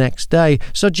podcast the next day.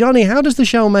 So, Johnny, how does the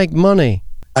show make money?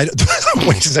 Wait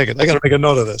a second. I got to make a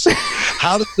note of this.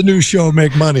 How does the new show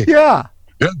make money? Yeah.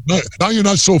 Yeah, now you're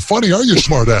not so funny, are you,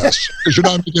 smart ass? Because you're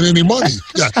not making any money.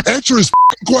 Yeah, answer his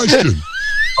question.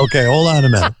 Okay, hold on a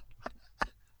minute.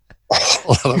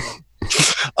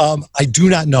 I do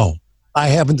not know. I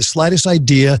haven't the slightest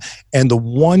idea. And the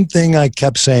one thing I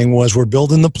kept saying was, we're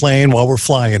building the plane while we're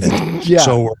flying it. Yeah.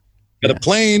 So we're got a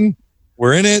plane,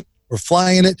 we're in it, we're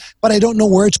flying it, but I don't know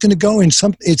where it's going to go. And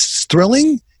it's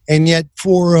thrilling, and yet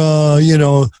for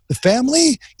the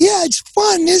family, yeah, it's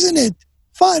fun, isn't it?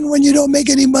 Fun when you don't make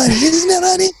any money, isn't it,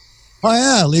 honey? Oh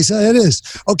yeah, Lisa, it is.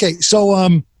 Okay, so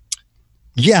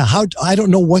I don't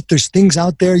know what there's things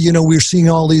out there. We're seeing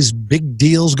all these big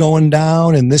deals going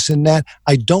down and this and that.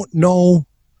 I don't know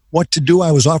what to do.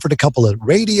 I was offered a couple of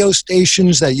radio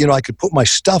stations that, I could put my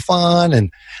stuff on,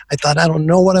 and I thought, I don't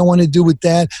know what I want to do with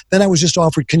that. Then I was just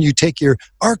offered, can you take your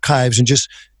archives and just,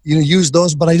 use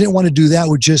those? But I didn't want to do that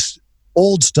with just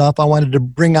old stuff. I wanted to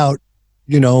bring out,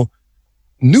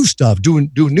 new stuff, do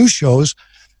new shows.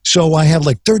 So I have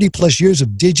like 30 plus years of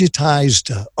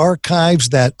digitized archives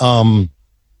that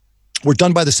were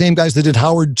done by the same guys that did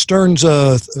Howard Stern's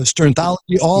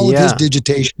Sternthology, all of his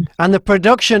digitation. And the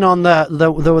production on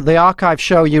the archive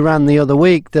show you ran the other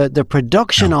week, the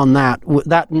production on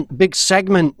that big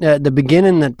segment at the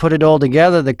beginning that put it all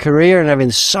together, the career and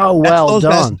everything, so well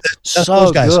done. That's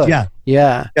those guys. Good.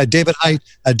 Yeah. David Height,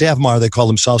 Davmar, they call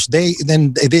themselves. They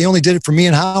only did it for me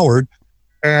and Howard.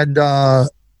 And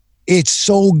it's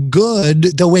so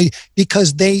good the way,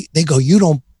 because they go, you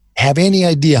don't have any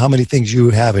idea how many things you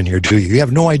have in here, do you? You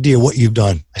have no idea what you've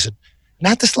done. I said,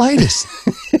 not the slightest.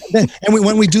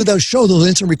 When we do those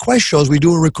instant request shows, we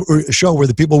do a show where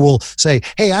the people will say,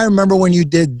 hey, I remember when you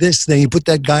did this thing. You put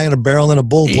that guy in a barrel and a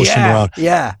bull pushing around.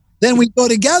 Yeah. Then we go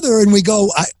together and we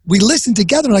listen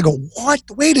together, and I go, what?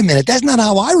 Wait a minute. That's not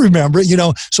how I remember it,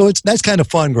 So that's kind of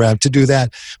fun, Graham, to do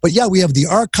that. But yeah, we have the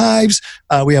archives.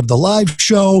 We have the live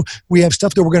show. We have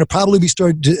stuff that we're going to probably be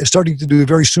starting to do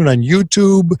very soon on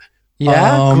YouTube.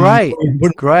 Yeah,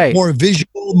 great. More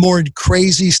visual, more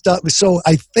crazy stuff. So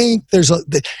I think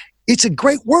it's a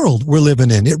great world we're living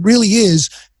in. It really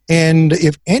is. And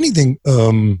if anything,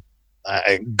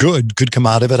 good could come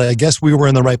out of it, I guess we were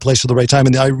in the right place at the right time.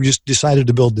 And I just decided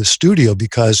to build this studio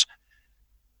because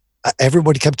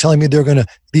everybody kept telling me they're going to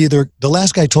be the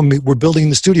last guy told me, we're building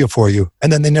the studio for you.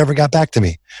 And then they never got back to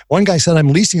me. One guy said, I'm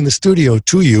leasing the studio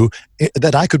to you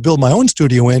that I could build my own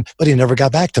studio in, but he never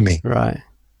got back to me. Right.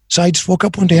 So I just woke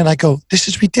up one day and I go, this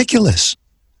is ridiculous.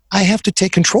 I have to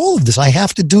take control of this. I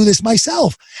have to do this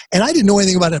myself. And I didn't know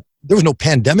anything about it. There was no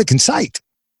pandemic in sight.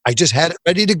 I just had it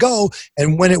ready to go.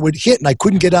 And when it would hit and I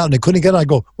couldn't get out, I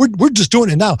go, we're just doing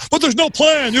it now. But there's no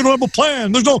plan. You don't have a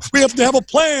plan. We have to have a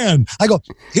plan. I go,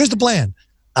 here's the plan.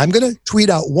 I'm going to tweet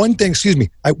out one thing.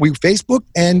 We Facebook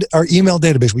and our email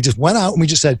database. We just went out and we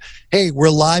just said, hey, we're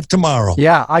live tomorrow.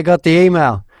 Yeah, I got the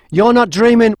email. You're not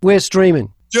dreaming, we're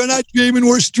streaming. You're not dreaming,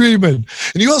 we're streaming.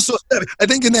 And you also, I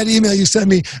think in that email you sent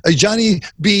me a Johnny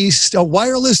B.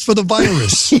 wireless for the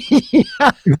virus.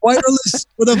 Wireless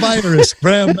for the virus.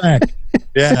 Graham Mack.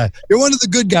 Yeah. You're one of the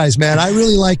good guys, man. I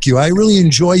really like you. I really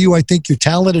enjoy you. I think you're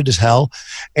talented as hell.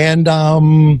 And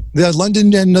the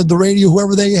London and the radio,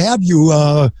 whoever they have you,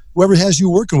 whoever has you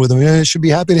working with them, should be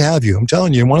happy to have you. I'm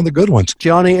telling you, one of the good ones.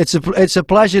 Johnny, it's a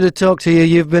pleasure to talk to you.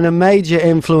 You've been a major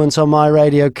influence on my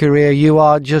radio career. You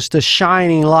are just a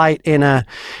shining light in a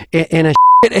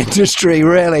shit industry,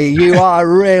 really. You are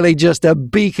really just a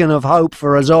beacon of hope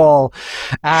for us all.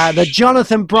 The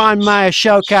Jonathon Brandmeier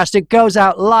Showcast, it goes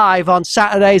out live on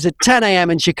Saturdays at 10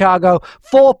 a.m. in Chicago,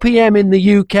 4 p.m. in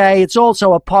the UK. It's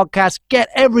also a podcast. Get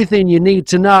everything you need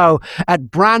to know at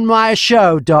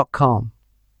brandmeiershow.com.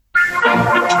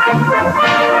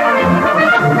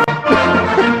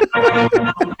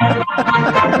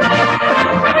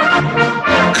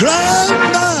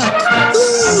 Grandmack!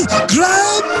 Ooh,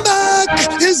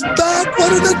 Grandmack is back!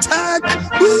 What an attack!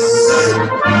 Ooh.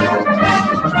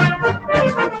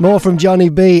 More from Johnny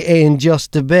B in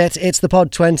just a bit. It's the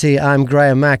Pod 20. I'm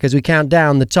Graham Mack as we count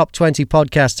down the top 20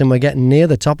 podcasts, and we're getting near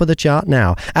the top of the chart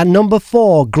now. At number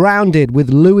 4, Grounded with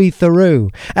Louis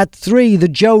Theroux. At 3, The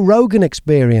Joe Rogan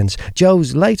Experience.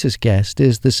 Joe's latest guest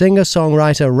is the singer,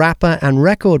 songwriter, rapper, and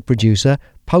record producer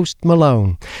Post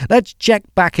Malone. Let's check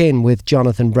back in with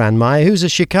Jonathon Brandmeier, who's a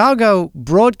Chicago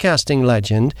broadcasting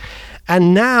legend,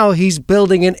 and now he's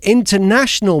building an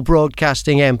international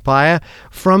broadcasting empire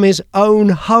from his own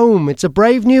home. It's a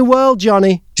brave new world,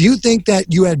 Johnny. Do you think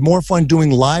that you had more fun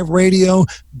doing live radio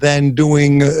than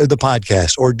doing the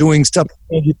podcast or doing stuff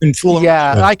you can fool around?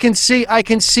 Yeah, I can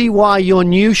see why your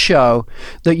new show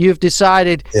that you've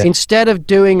decided instead of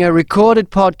doing a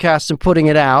recorded podcast and putting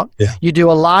it out, you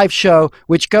do a live show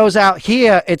which goes out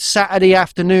here. It's Saturday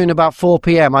afternoon about 4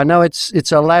 p.m. I know it's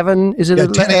 11. Is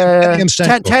it 10 a.m.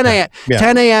 10 a.m.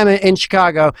 10 a.m. in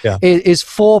Chicago is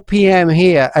 4 p.m.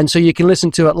 here, and so you can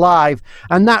listen to it live,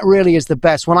 and that really is the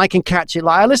best when I can catch it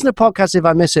live. I listen to podcasts if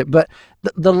I miss it, but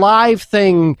the live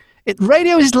thing,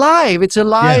 radio is live. It's a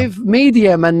live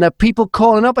medium, and the people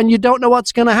calling up, and you don't know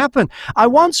what's going to happen. I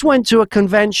once went to a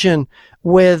convention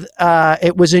with,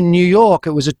 it was in New York.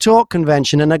 It was a talk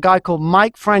convention, and a guy called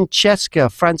Mike Francesca.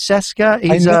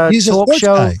 He's a talk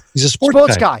show guy. He's a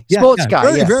sports guy. Sports guy.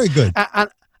 Very, very good.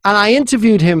 And I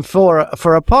interviewed him for a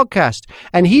podcast,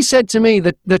 and he said to me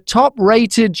that the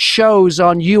top-rated shows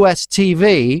on US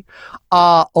TV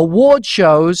are award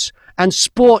shows and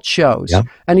sports shows. Yeah.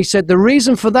 And he said the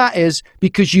reason for that is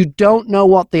because you don't know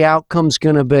what the outcome's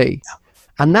going to be. Yeah.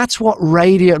 And that's what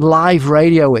live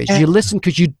radio is. You listen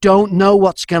because you don't know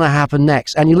what's going to happen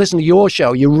next. And you listen to your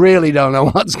show, you really don't know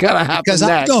what's going to happen because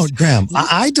next. I don't, Graham.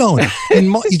 I don't.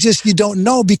 And you don't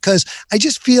know, because I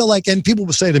just feel like, and people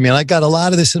will say to me, and I got a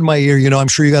lot of this in my ear, I'm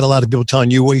sure you got a lot of people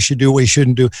telling you what you should do, what you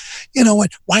shouldn't do. You know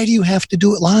what? Why do you have to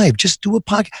do it live? Just do a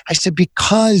podcast. I said,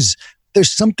 because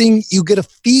there's something, you get a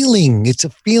feeling. It's a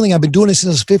feeling. I've been doing this since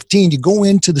I was 15. You go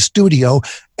into the studio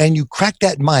and you crack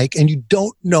that mic and you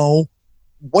don't know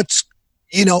what's,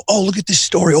 oh, look at this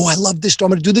story. Oh, I love this story. I'm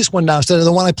going to do this one now instead of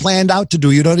the one I planned out to do.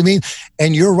 You know what I mean?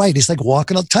 And you're right. It's like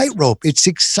walking a tightrope. It's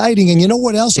exciting. And you know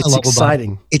what else I love about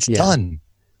it? It's done.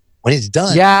 When it's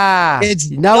done. Yeah. It's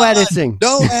no done. editing.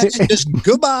 No editing. Just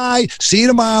goodbye. See you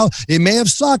tomorrow. It may have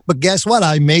sucked, but guess what?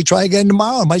 I may try again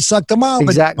tomorrow. It might suck tomorrow,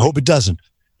 exactly. But I hope it doesn't.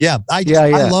 Yeah. I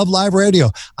love live radio.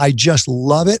 I just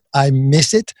love it. I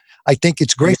miss it. I think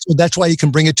it's great. So that's why you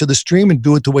can bring it to the stream and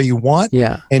do it the way you want.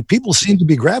 Yeah. And people seem to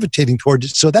be gravitating towards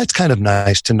it. So that's kind of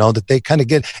nice to know that they kind of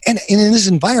get, and in this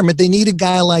environment, they need a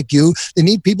guy like you. They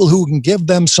need people who can give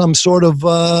them some sort of,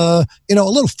 a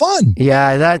little fun.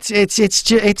 Yeah, they've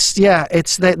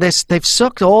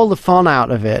sucked all the fun out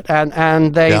of it.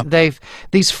 And they've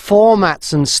these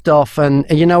formats and stuff. And,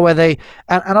 where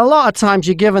and a lot of times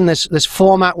you're given this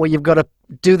format where you've got to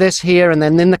do this here and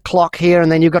then in the clock here,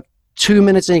 and then you've got 2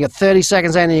 minutes and you got 30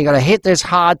 seconds in and you got to hit this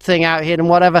hard thing out here and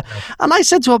whatever. And I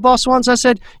said to a boss once, I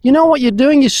said, you know what you're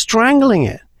doing? You're strangling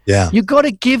it. Yeah. You got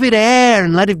to give it air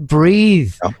and let it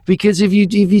breathe. Yeah. Because if you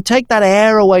take that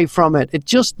air away from it, it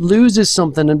just loses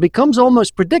something and becomes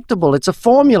almost predictable. It's a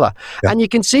formula. Yeah. And you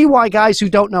can see why guys who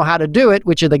don't know how to do it,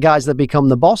 which are the guys that become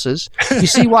the bosses, you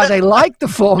see why they like the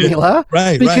formula.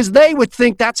 Right, because they would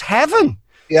think that's heaven.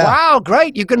 Yeah. Wow,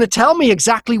 great. You're going to tell me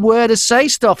exactly where to say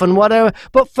stuff and whatever.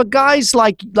 But for guys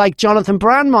like Jonathon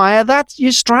Brandmeier,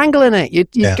 you're strangling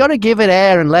it. You've got to give it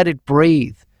air and let it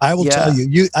breathe. I will tell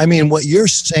you, what you're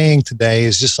saying today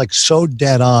is just like so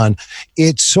dead on.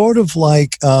 It's sort of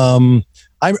like, I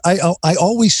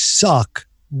always suck,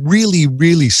 really,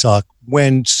 really suck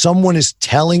when someone is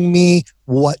telling me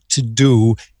what to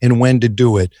do and when to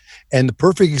do it. And the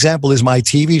perfect example is my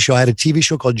TV show. I had a TV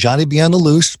show called Johnny Be on the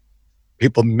Loose.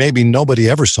 People, maybe nobody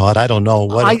ever saw it. I don't know.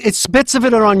 It's bits of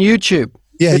it are on YouTube.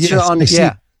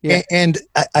 Yeah. And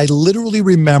I literally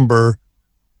remember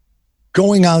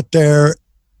going out there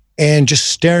and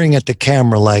just staring at the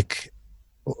camera like,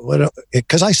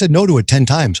 because I said no to it 10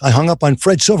 times. I hung up on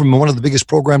Fred Silverman, one of the biggest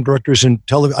program directors in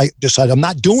television. I decided I'm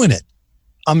not doing it.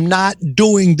 I'm not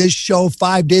doing this show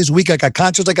 5 days a week. I got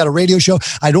concerts. I got a radio show.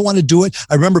 I don't want to do it.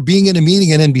 I remember being in a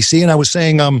meeting at NBC and I was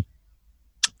saying,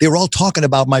 they were all talking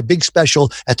about my big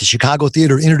special at the Chicago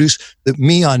Theater, introduced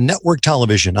me on network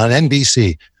television, on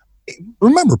NBC.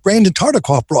 Remember, Brandon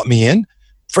Tartikoff brought me in.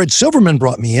 Fred Silverman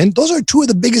brought me in. Those are two of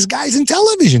the biggest guys in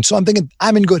television. So I'm thinking,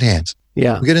 I'm in good hands.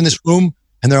 Yeah. We get in this room,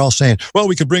 and they're all saying, well,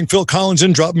 we could bring Phil Collins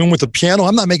in, drop him in with a piano.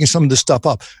 I'm not making some of this stuff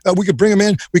up. We could bring him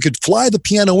in. We could fly the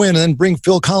piano in and then bring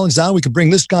Phil Collins down. We could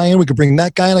bring this guy in. We could bring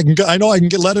that guy in. I know I can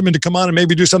get Letterman to come on and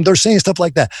maybe do something. They're saying stuff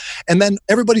like that. And then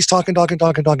everybody's talking.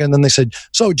 And then they said,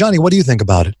 so, Johnny, what do you think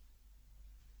about it?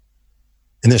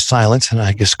 And there's silence. And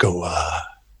I just go,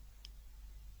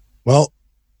 well,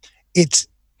 it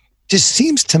just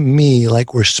seems to me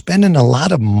like we're spending a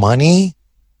lot of money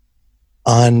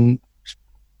on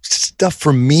stuff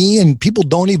for me and people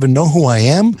don't even know who I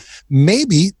am.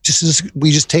 Maybe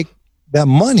we just take that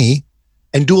money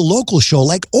and do a local show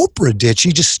like Oprah did.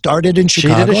 She just started in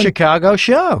Chicago. She did a Chicago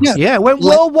show. Yeah, went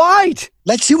worldwide.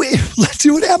 Let's see what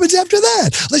happens after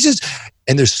that.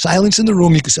 And there's silence in the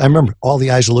room. I remember all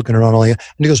the eyes are looking around. And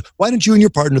he goes, why don't you and your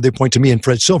partner, they point to me and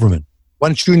Fred Silverman, why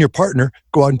don't you and your partner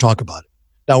go out and talk about it?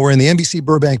 Now, we're in the NBC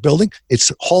Burbank building.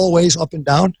 It's hallways up and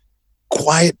down,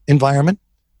 quiet environment.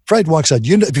 Fred walks out.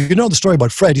 If you know the story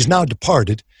about Fred, he's now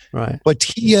departed. Right. But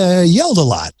he yelled a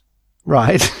lot.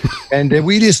 Right. And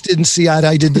we just didn't see eye to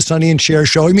eye. Did the Sonny and Cher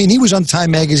show. I mean, he was on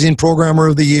Time Magazine Programmer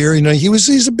of the Year. You know,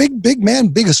 he's a big man,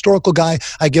 big historical guy.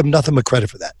 I give him nothing but credit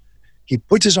for that. He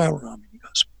puts his arm around me. He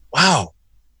goes, wow.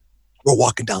 We're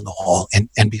walking down the hall and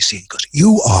NBC. He goes,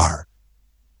 you're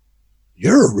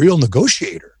a real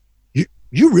negotiator.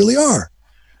 You really are.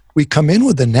 We come in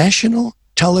with the national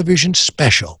television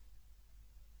special.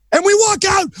 And we walk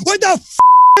out with the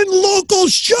f***ing local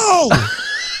show.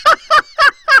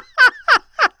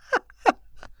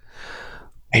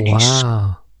 And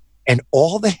wow. And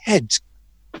all the heads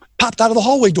popped out of the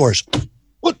hallway doors.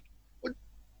 What's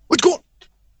going on?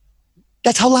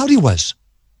 That's how loud he was.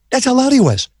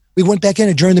 We went back in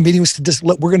and during the meeting, we said,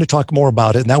 we're going to talk more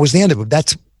about it. And that was the end of it.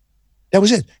 That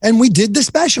was it. And we did the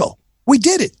special. We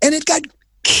did it. And it got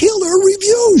killer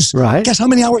reviews. Right. Guess how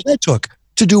many hours that took?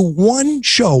 To do one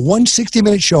show, one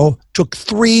 60-minute show, took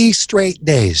 3 straight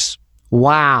days.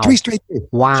 Wow. 3 straight days.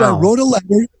 Wow. So I wrote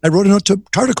a note to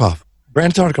Tartikoff,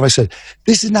 Brandon Tartikoff. I said,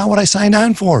 this is not what I signed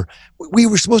on for. We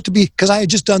were supposed to be, because I had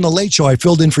just done the Late Show. I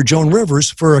filled in for Joan Rivers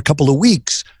for a couple of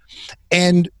weeks.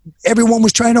 And everyone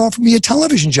was trying to offer me a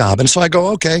television job. And so I go,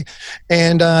 okay.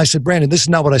 And I said, Brandon, this is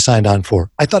not what I signed on for.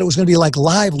 I thought it was going to be like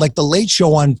live, like the Late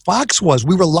Show on Fox was.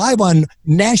 We were live on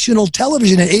national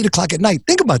television at 8 o'clock at night.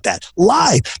 Think about that.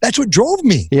 Live. That's what drove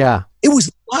me. Yeah. It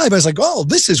was live. I was like, oh,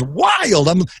 this is wild.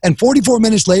 And 44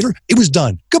 minutes later, it was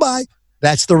done. Goodbye.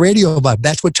 That's the radio vibe.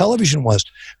 That's what television was.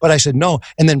 But I said, no.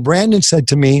 And then Brandon said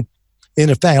to me, in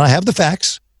effect, I have the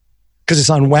facts, because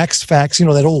it's on wax fax, you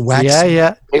know, that old wax.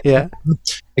 Yeah. I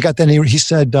got that. He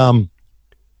said,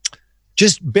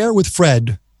 just bear with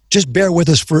Fred. Just bear with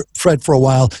us, Fred, for a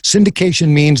while. Syndication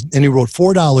means, and he wrote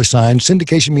 $4 signs.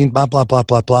 Syndication means blah, blah, blah,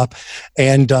 blah, blah.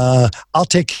 And I'll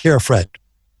take care of Fred.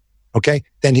 Okay?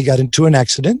 Then he got into an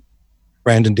accident.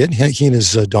 Brandon did. He and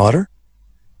his daughter.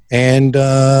 And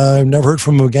I've never heard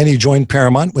from him again. He joined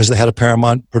Paramount, was the head of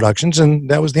Paramount Productions, and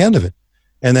that was the end of it.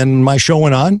 And then my show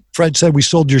went on. Fred said, we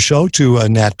sold your show to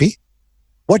NatB.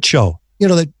 What show? You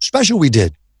know, the special we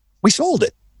did. We sold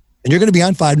it. And you're going to be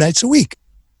on 5 nights a week.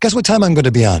 Guess what time I'm going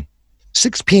to be on?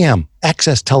 6 p.m.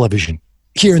 Access Television.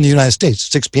 Here in the United States,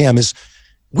 6 p.m. is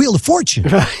Wheel of Fortune.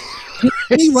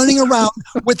 Me running around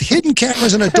with hidden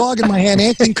cameras and a dog in my hand,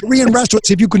 asking Korean restaurants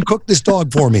if you can cook this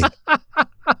dog for me.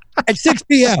 At 6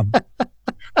 p.m.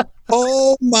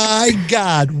 Oh my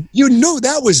God. You knew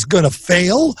that was going to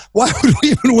fail. Why would we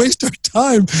even waste our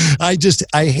time?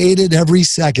 I hated every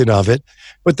second of it.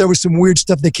 But there was some weird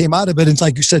stuff that came out of it. And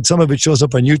like you said, some of it shows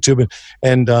up on YouTube.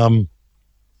 And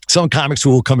some comics who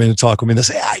will come in and talk with me, and they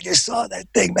say, I just saw that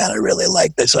thing, man. I really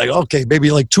like this. Like, okay,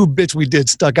 maybe like 2 bits we did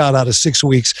stuck out of 6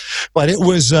 weeks. But it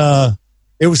was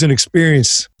an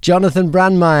experience. Jonathon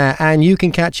Brandmeier, and you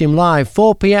can catch him live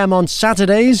 4 p.m. on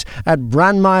Saturdays at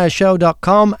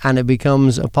brandmeiershow.com, and it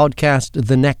becomes a podcast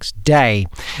the next day.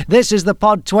 This is the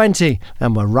Pod 20,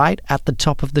 and we're right at the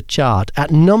top of the chart.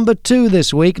 At number 2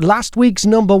 this week, last week's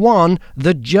number 1,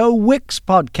 the Joe Wicks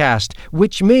podcast,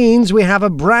 which means we have a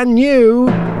brand new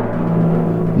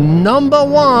number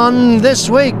 1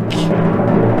 this week.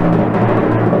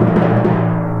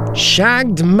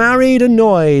 Shagged, married,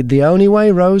 annoyed. The only way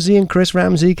Rosie and Chris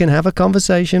Ramsey can have a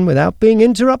conversation without being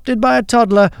interrupted by a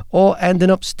toddler or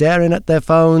ending up staring at their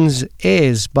phones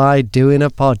is by doing a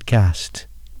podcast.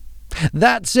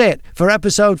 That's it for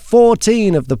episode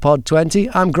 14 of the Pod 20.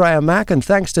 I'm Graham Mack, and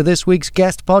thanks to this week's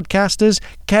guest podcasters,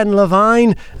 Ken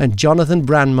Levine and Jonathon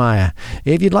Brandmeier.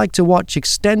 If you'd like to watch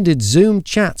extended Zoom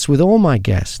chats with all my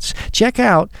guests, check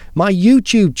out my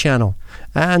YouTube channel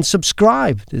and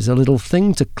subscribe. There's a little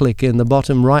thing to click in the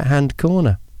bottom right-hand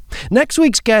corner. Next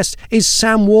week's guest is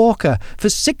Sam Walker. For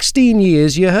 16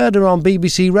 years, you heard her on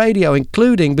BBC Radio,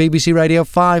 including BBC Radio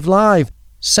 5 Live.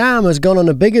 Sam has gone on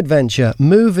a big adventure,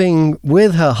 moving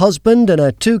with her husband and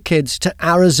her 2 kids to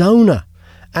Arizona.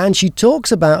 And she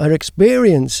talks about her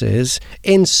experiences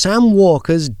in Sam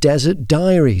Walker's Desert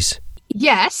Diaries.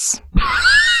 Yes.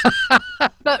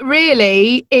 But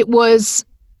really, it was...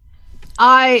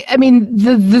 I mean,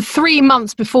 the 3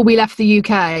 months before we left the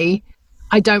UK,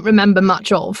 I don't remember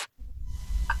much of.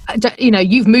 You know,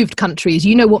 you've moved countries.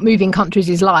 You know what moving countries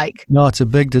is like. No, it's a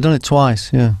big... They've done it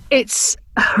twice, yeah. It's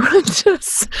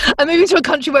horrendous. I'm moving to a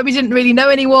country where we didn't really know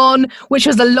anyone, which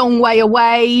was a long way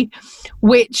away,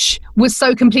 which was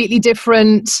so completely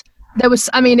different. It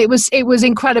was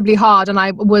incredibly hard, and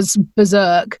I was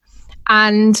berserk.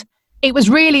 And it was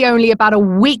really only about a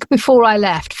week before I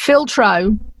left, Phil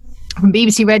Trow from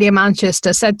BBC Radio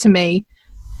Manchester said to me,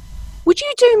 would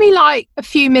you do me like a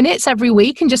few minutes every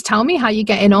week and just tell me how you're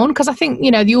getting on? Because I think,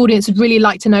 you know, the audience would really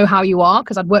like to know how you are,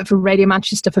 because I'd worked for Radio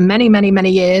Manchester for many, many,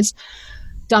 many years,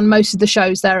 done most of the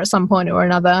shows there at some point or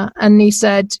another. And he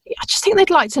said, I just think they'd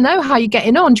like to know how you're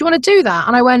getting on. Do you want to do that?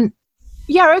 And I went,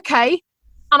 yeah, okay.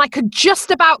 And I could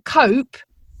just about cope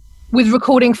with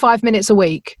recording 5 minutes a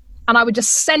week. And I would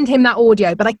just send him that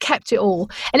audio, but I kept it all.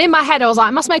 And in my head, I was like,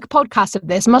 I must make a podcast of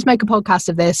this. I must make a podcast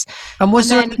of this. And was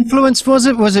there an influence? Was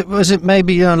it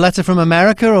maybe a letter from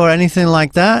America or anything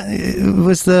like that?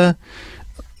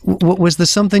 Was there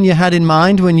something you had in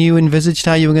mind when you envisaged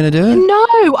how you were going to do it?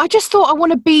 No, I just thought I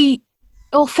want to be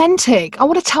authentic. I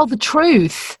want to tell the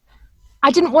truth.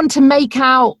 I didn't want to make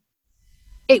out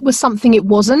it was something it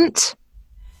wasn't.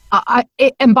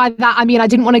 And by that, I mean, I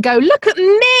didn't want to go, look at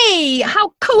me.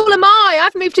 How cool am I?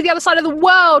 I've moved to the other side of the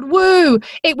world. Woo.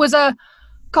 It was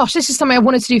gosh, this is something I've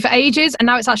wanted to do for ages. And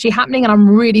now it's actually happening. And I'm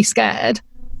really scared.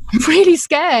 I'm really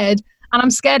scared. And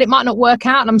I'm scared it might not work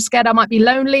out. And I'm scared I might be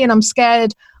lonely. And I'm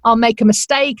scared I'll make a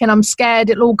mistake. And I'm scared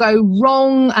it'll all go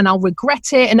wrong and I'll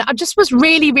regret it. And I just was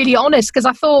really, really honest, because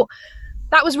I thought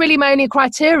that was really my only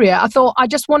criteria. I thought I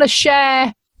just want to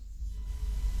share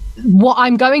what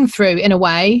I'm going through in a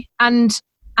way, and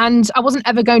I wasn't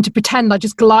ever going to pretend I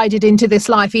just glided into this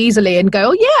life easily and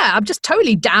go, oh yeah, I'm just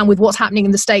totally down with what's happening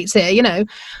in the States here. You know,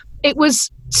 it was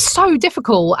so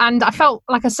difficult, and I felt,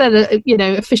 like I said, you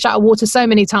know, a fish out of water so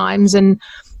many times, and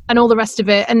all the rest of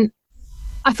it. And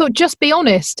I thought, just be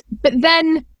honest. But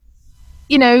then,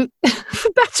 you know,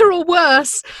 for better or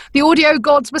worse, the audio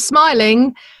gods were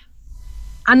smiling,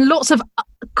 and lots of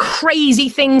crazy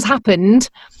things happened,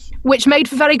 which made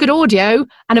for very good audio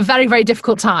and a very, very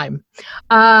difficult time.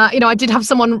 You know, I did have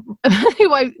someone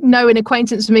who I know, an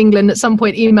acquaintance from England, at some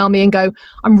point email me and go,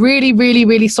 I'm really, really,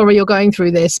 really sorry you're going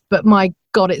through this, but my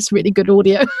God, it's really good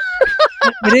audio.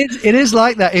 It is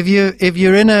like that. If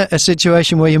you're in a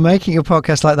situation where you're making a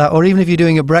podcast like that, or even if you're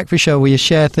doing a breakfast show where you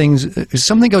share things,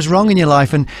 something goes wrong in your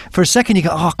life, and for a second you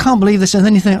go, oh, I can't believe this, and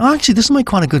then you think, oh, actually, this might be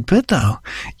quite a good bit, though.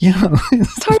 You know,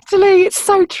 totally, it's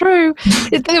so true.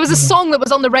 There was a song that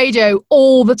was on the radio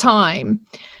all the time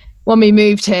when we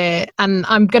moved here, and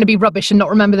I'm going to be rubbish and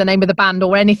not remember the name of the band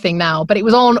or anything now, but it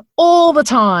was on all the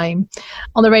time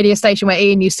on the radio station where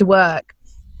Ian used to work.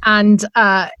 And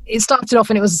it started off,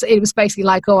 and it was basically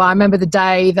like, oh, I remember the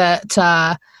day that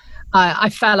I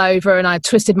fell over and I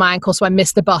twisted my ankle, so I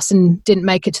missed the bus and didn't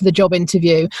make it to the job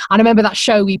interview. And I remember that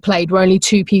show we played where only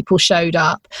 2 people showed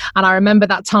up. And I remember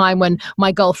that time when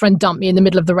my girlfriend dumped me in the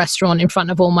middle of the restaurant in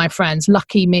front of all my friends.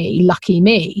 Lucky me, lucky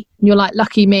me. And you're like,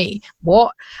 lucky me,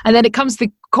 what? And then it comes to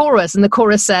the chorus, and the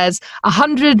chorus says,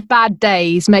 100 bad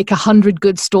days make 100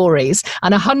 good stories,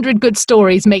 and 100 good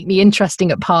stories make me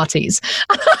interesting at parties.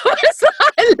 I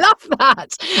love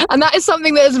that. And that is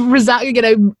something that has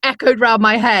echoed around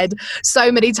my head so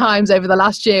many times over the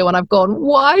last year when I've gone,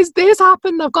 why has this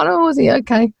happened? I've gone, oh, is he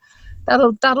okay?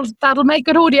 That'll make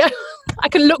good audio. I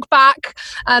can look back,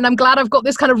 and I'm glad I've got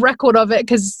this kind of record of it,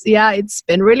 because yeah, it's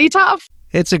been really tough.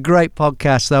 It's a great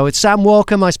podcast, though. It's Sam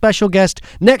Walker, my special guest,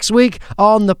 next week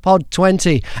on the Pod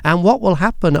 20. And what will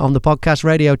happen on the podcast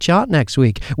radio chart next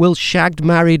week? Will Shagged,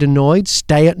 Married, Annoyed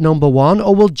stay at number 1?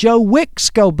 Or will Joe Wicks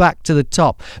go back to the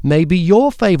top? Maybe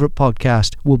your favourite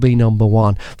podcast will be number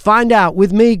 1. Find out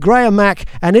with me, Graham Mack,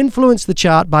 and influence the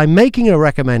chart by making a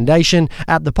recommendation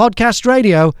at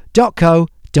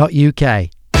thepodcastradio.co.uk.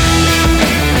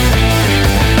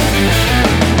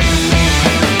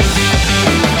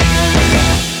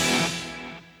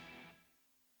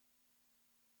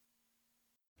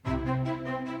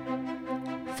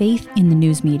 Faith in the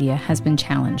news media has been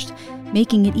challenged,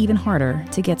 making it even harder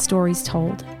to get stories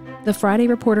told. The Friday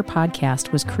Reporter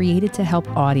podcast was created to help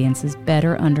audiences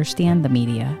better understand the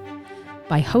media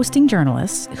by hosting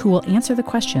journalists who will answer the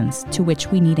questions to which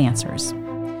we need answers.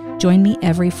 Join me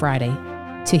every Friday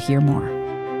to hear more.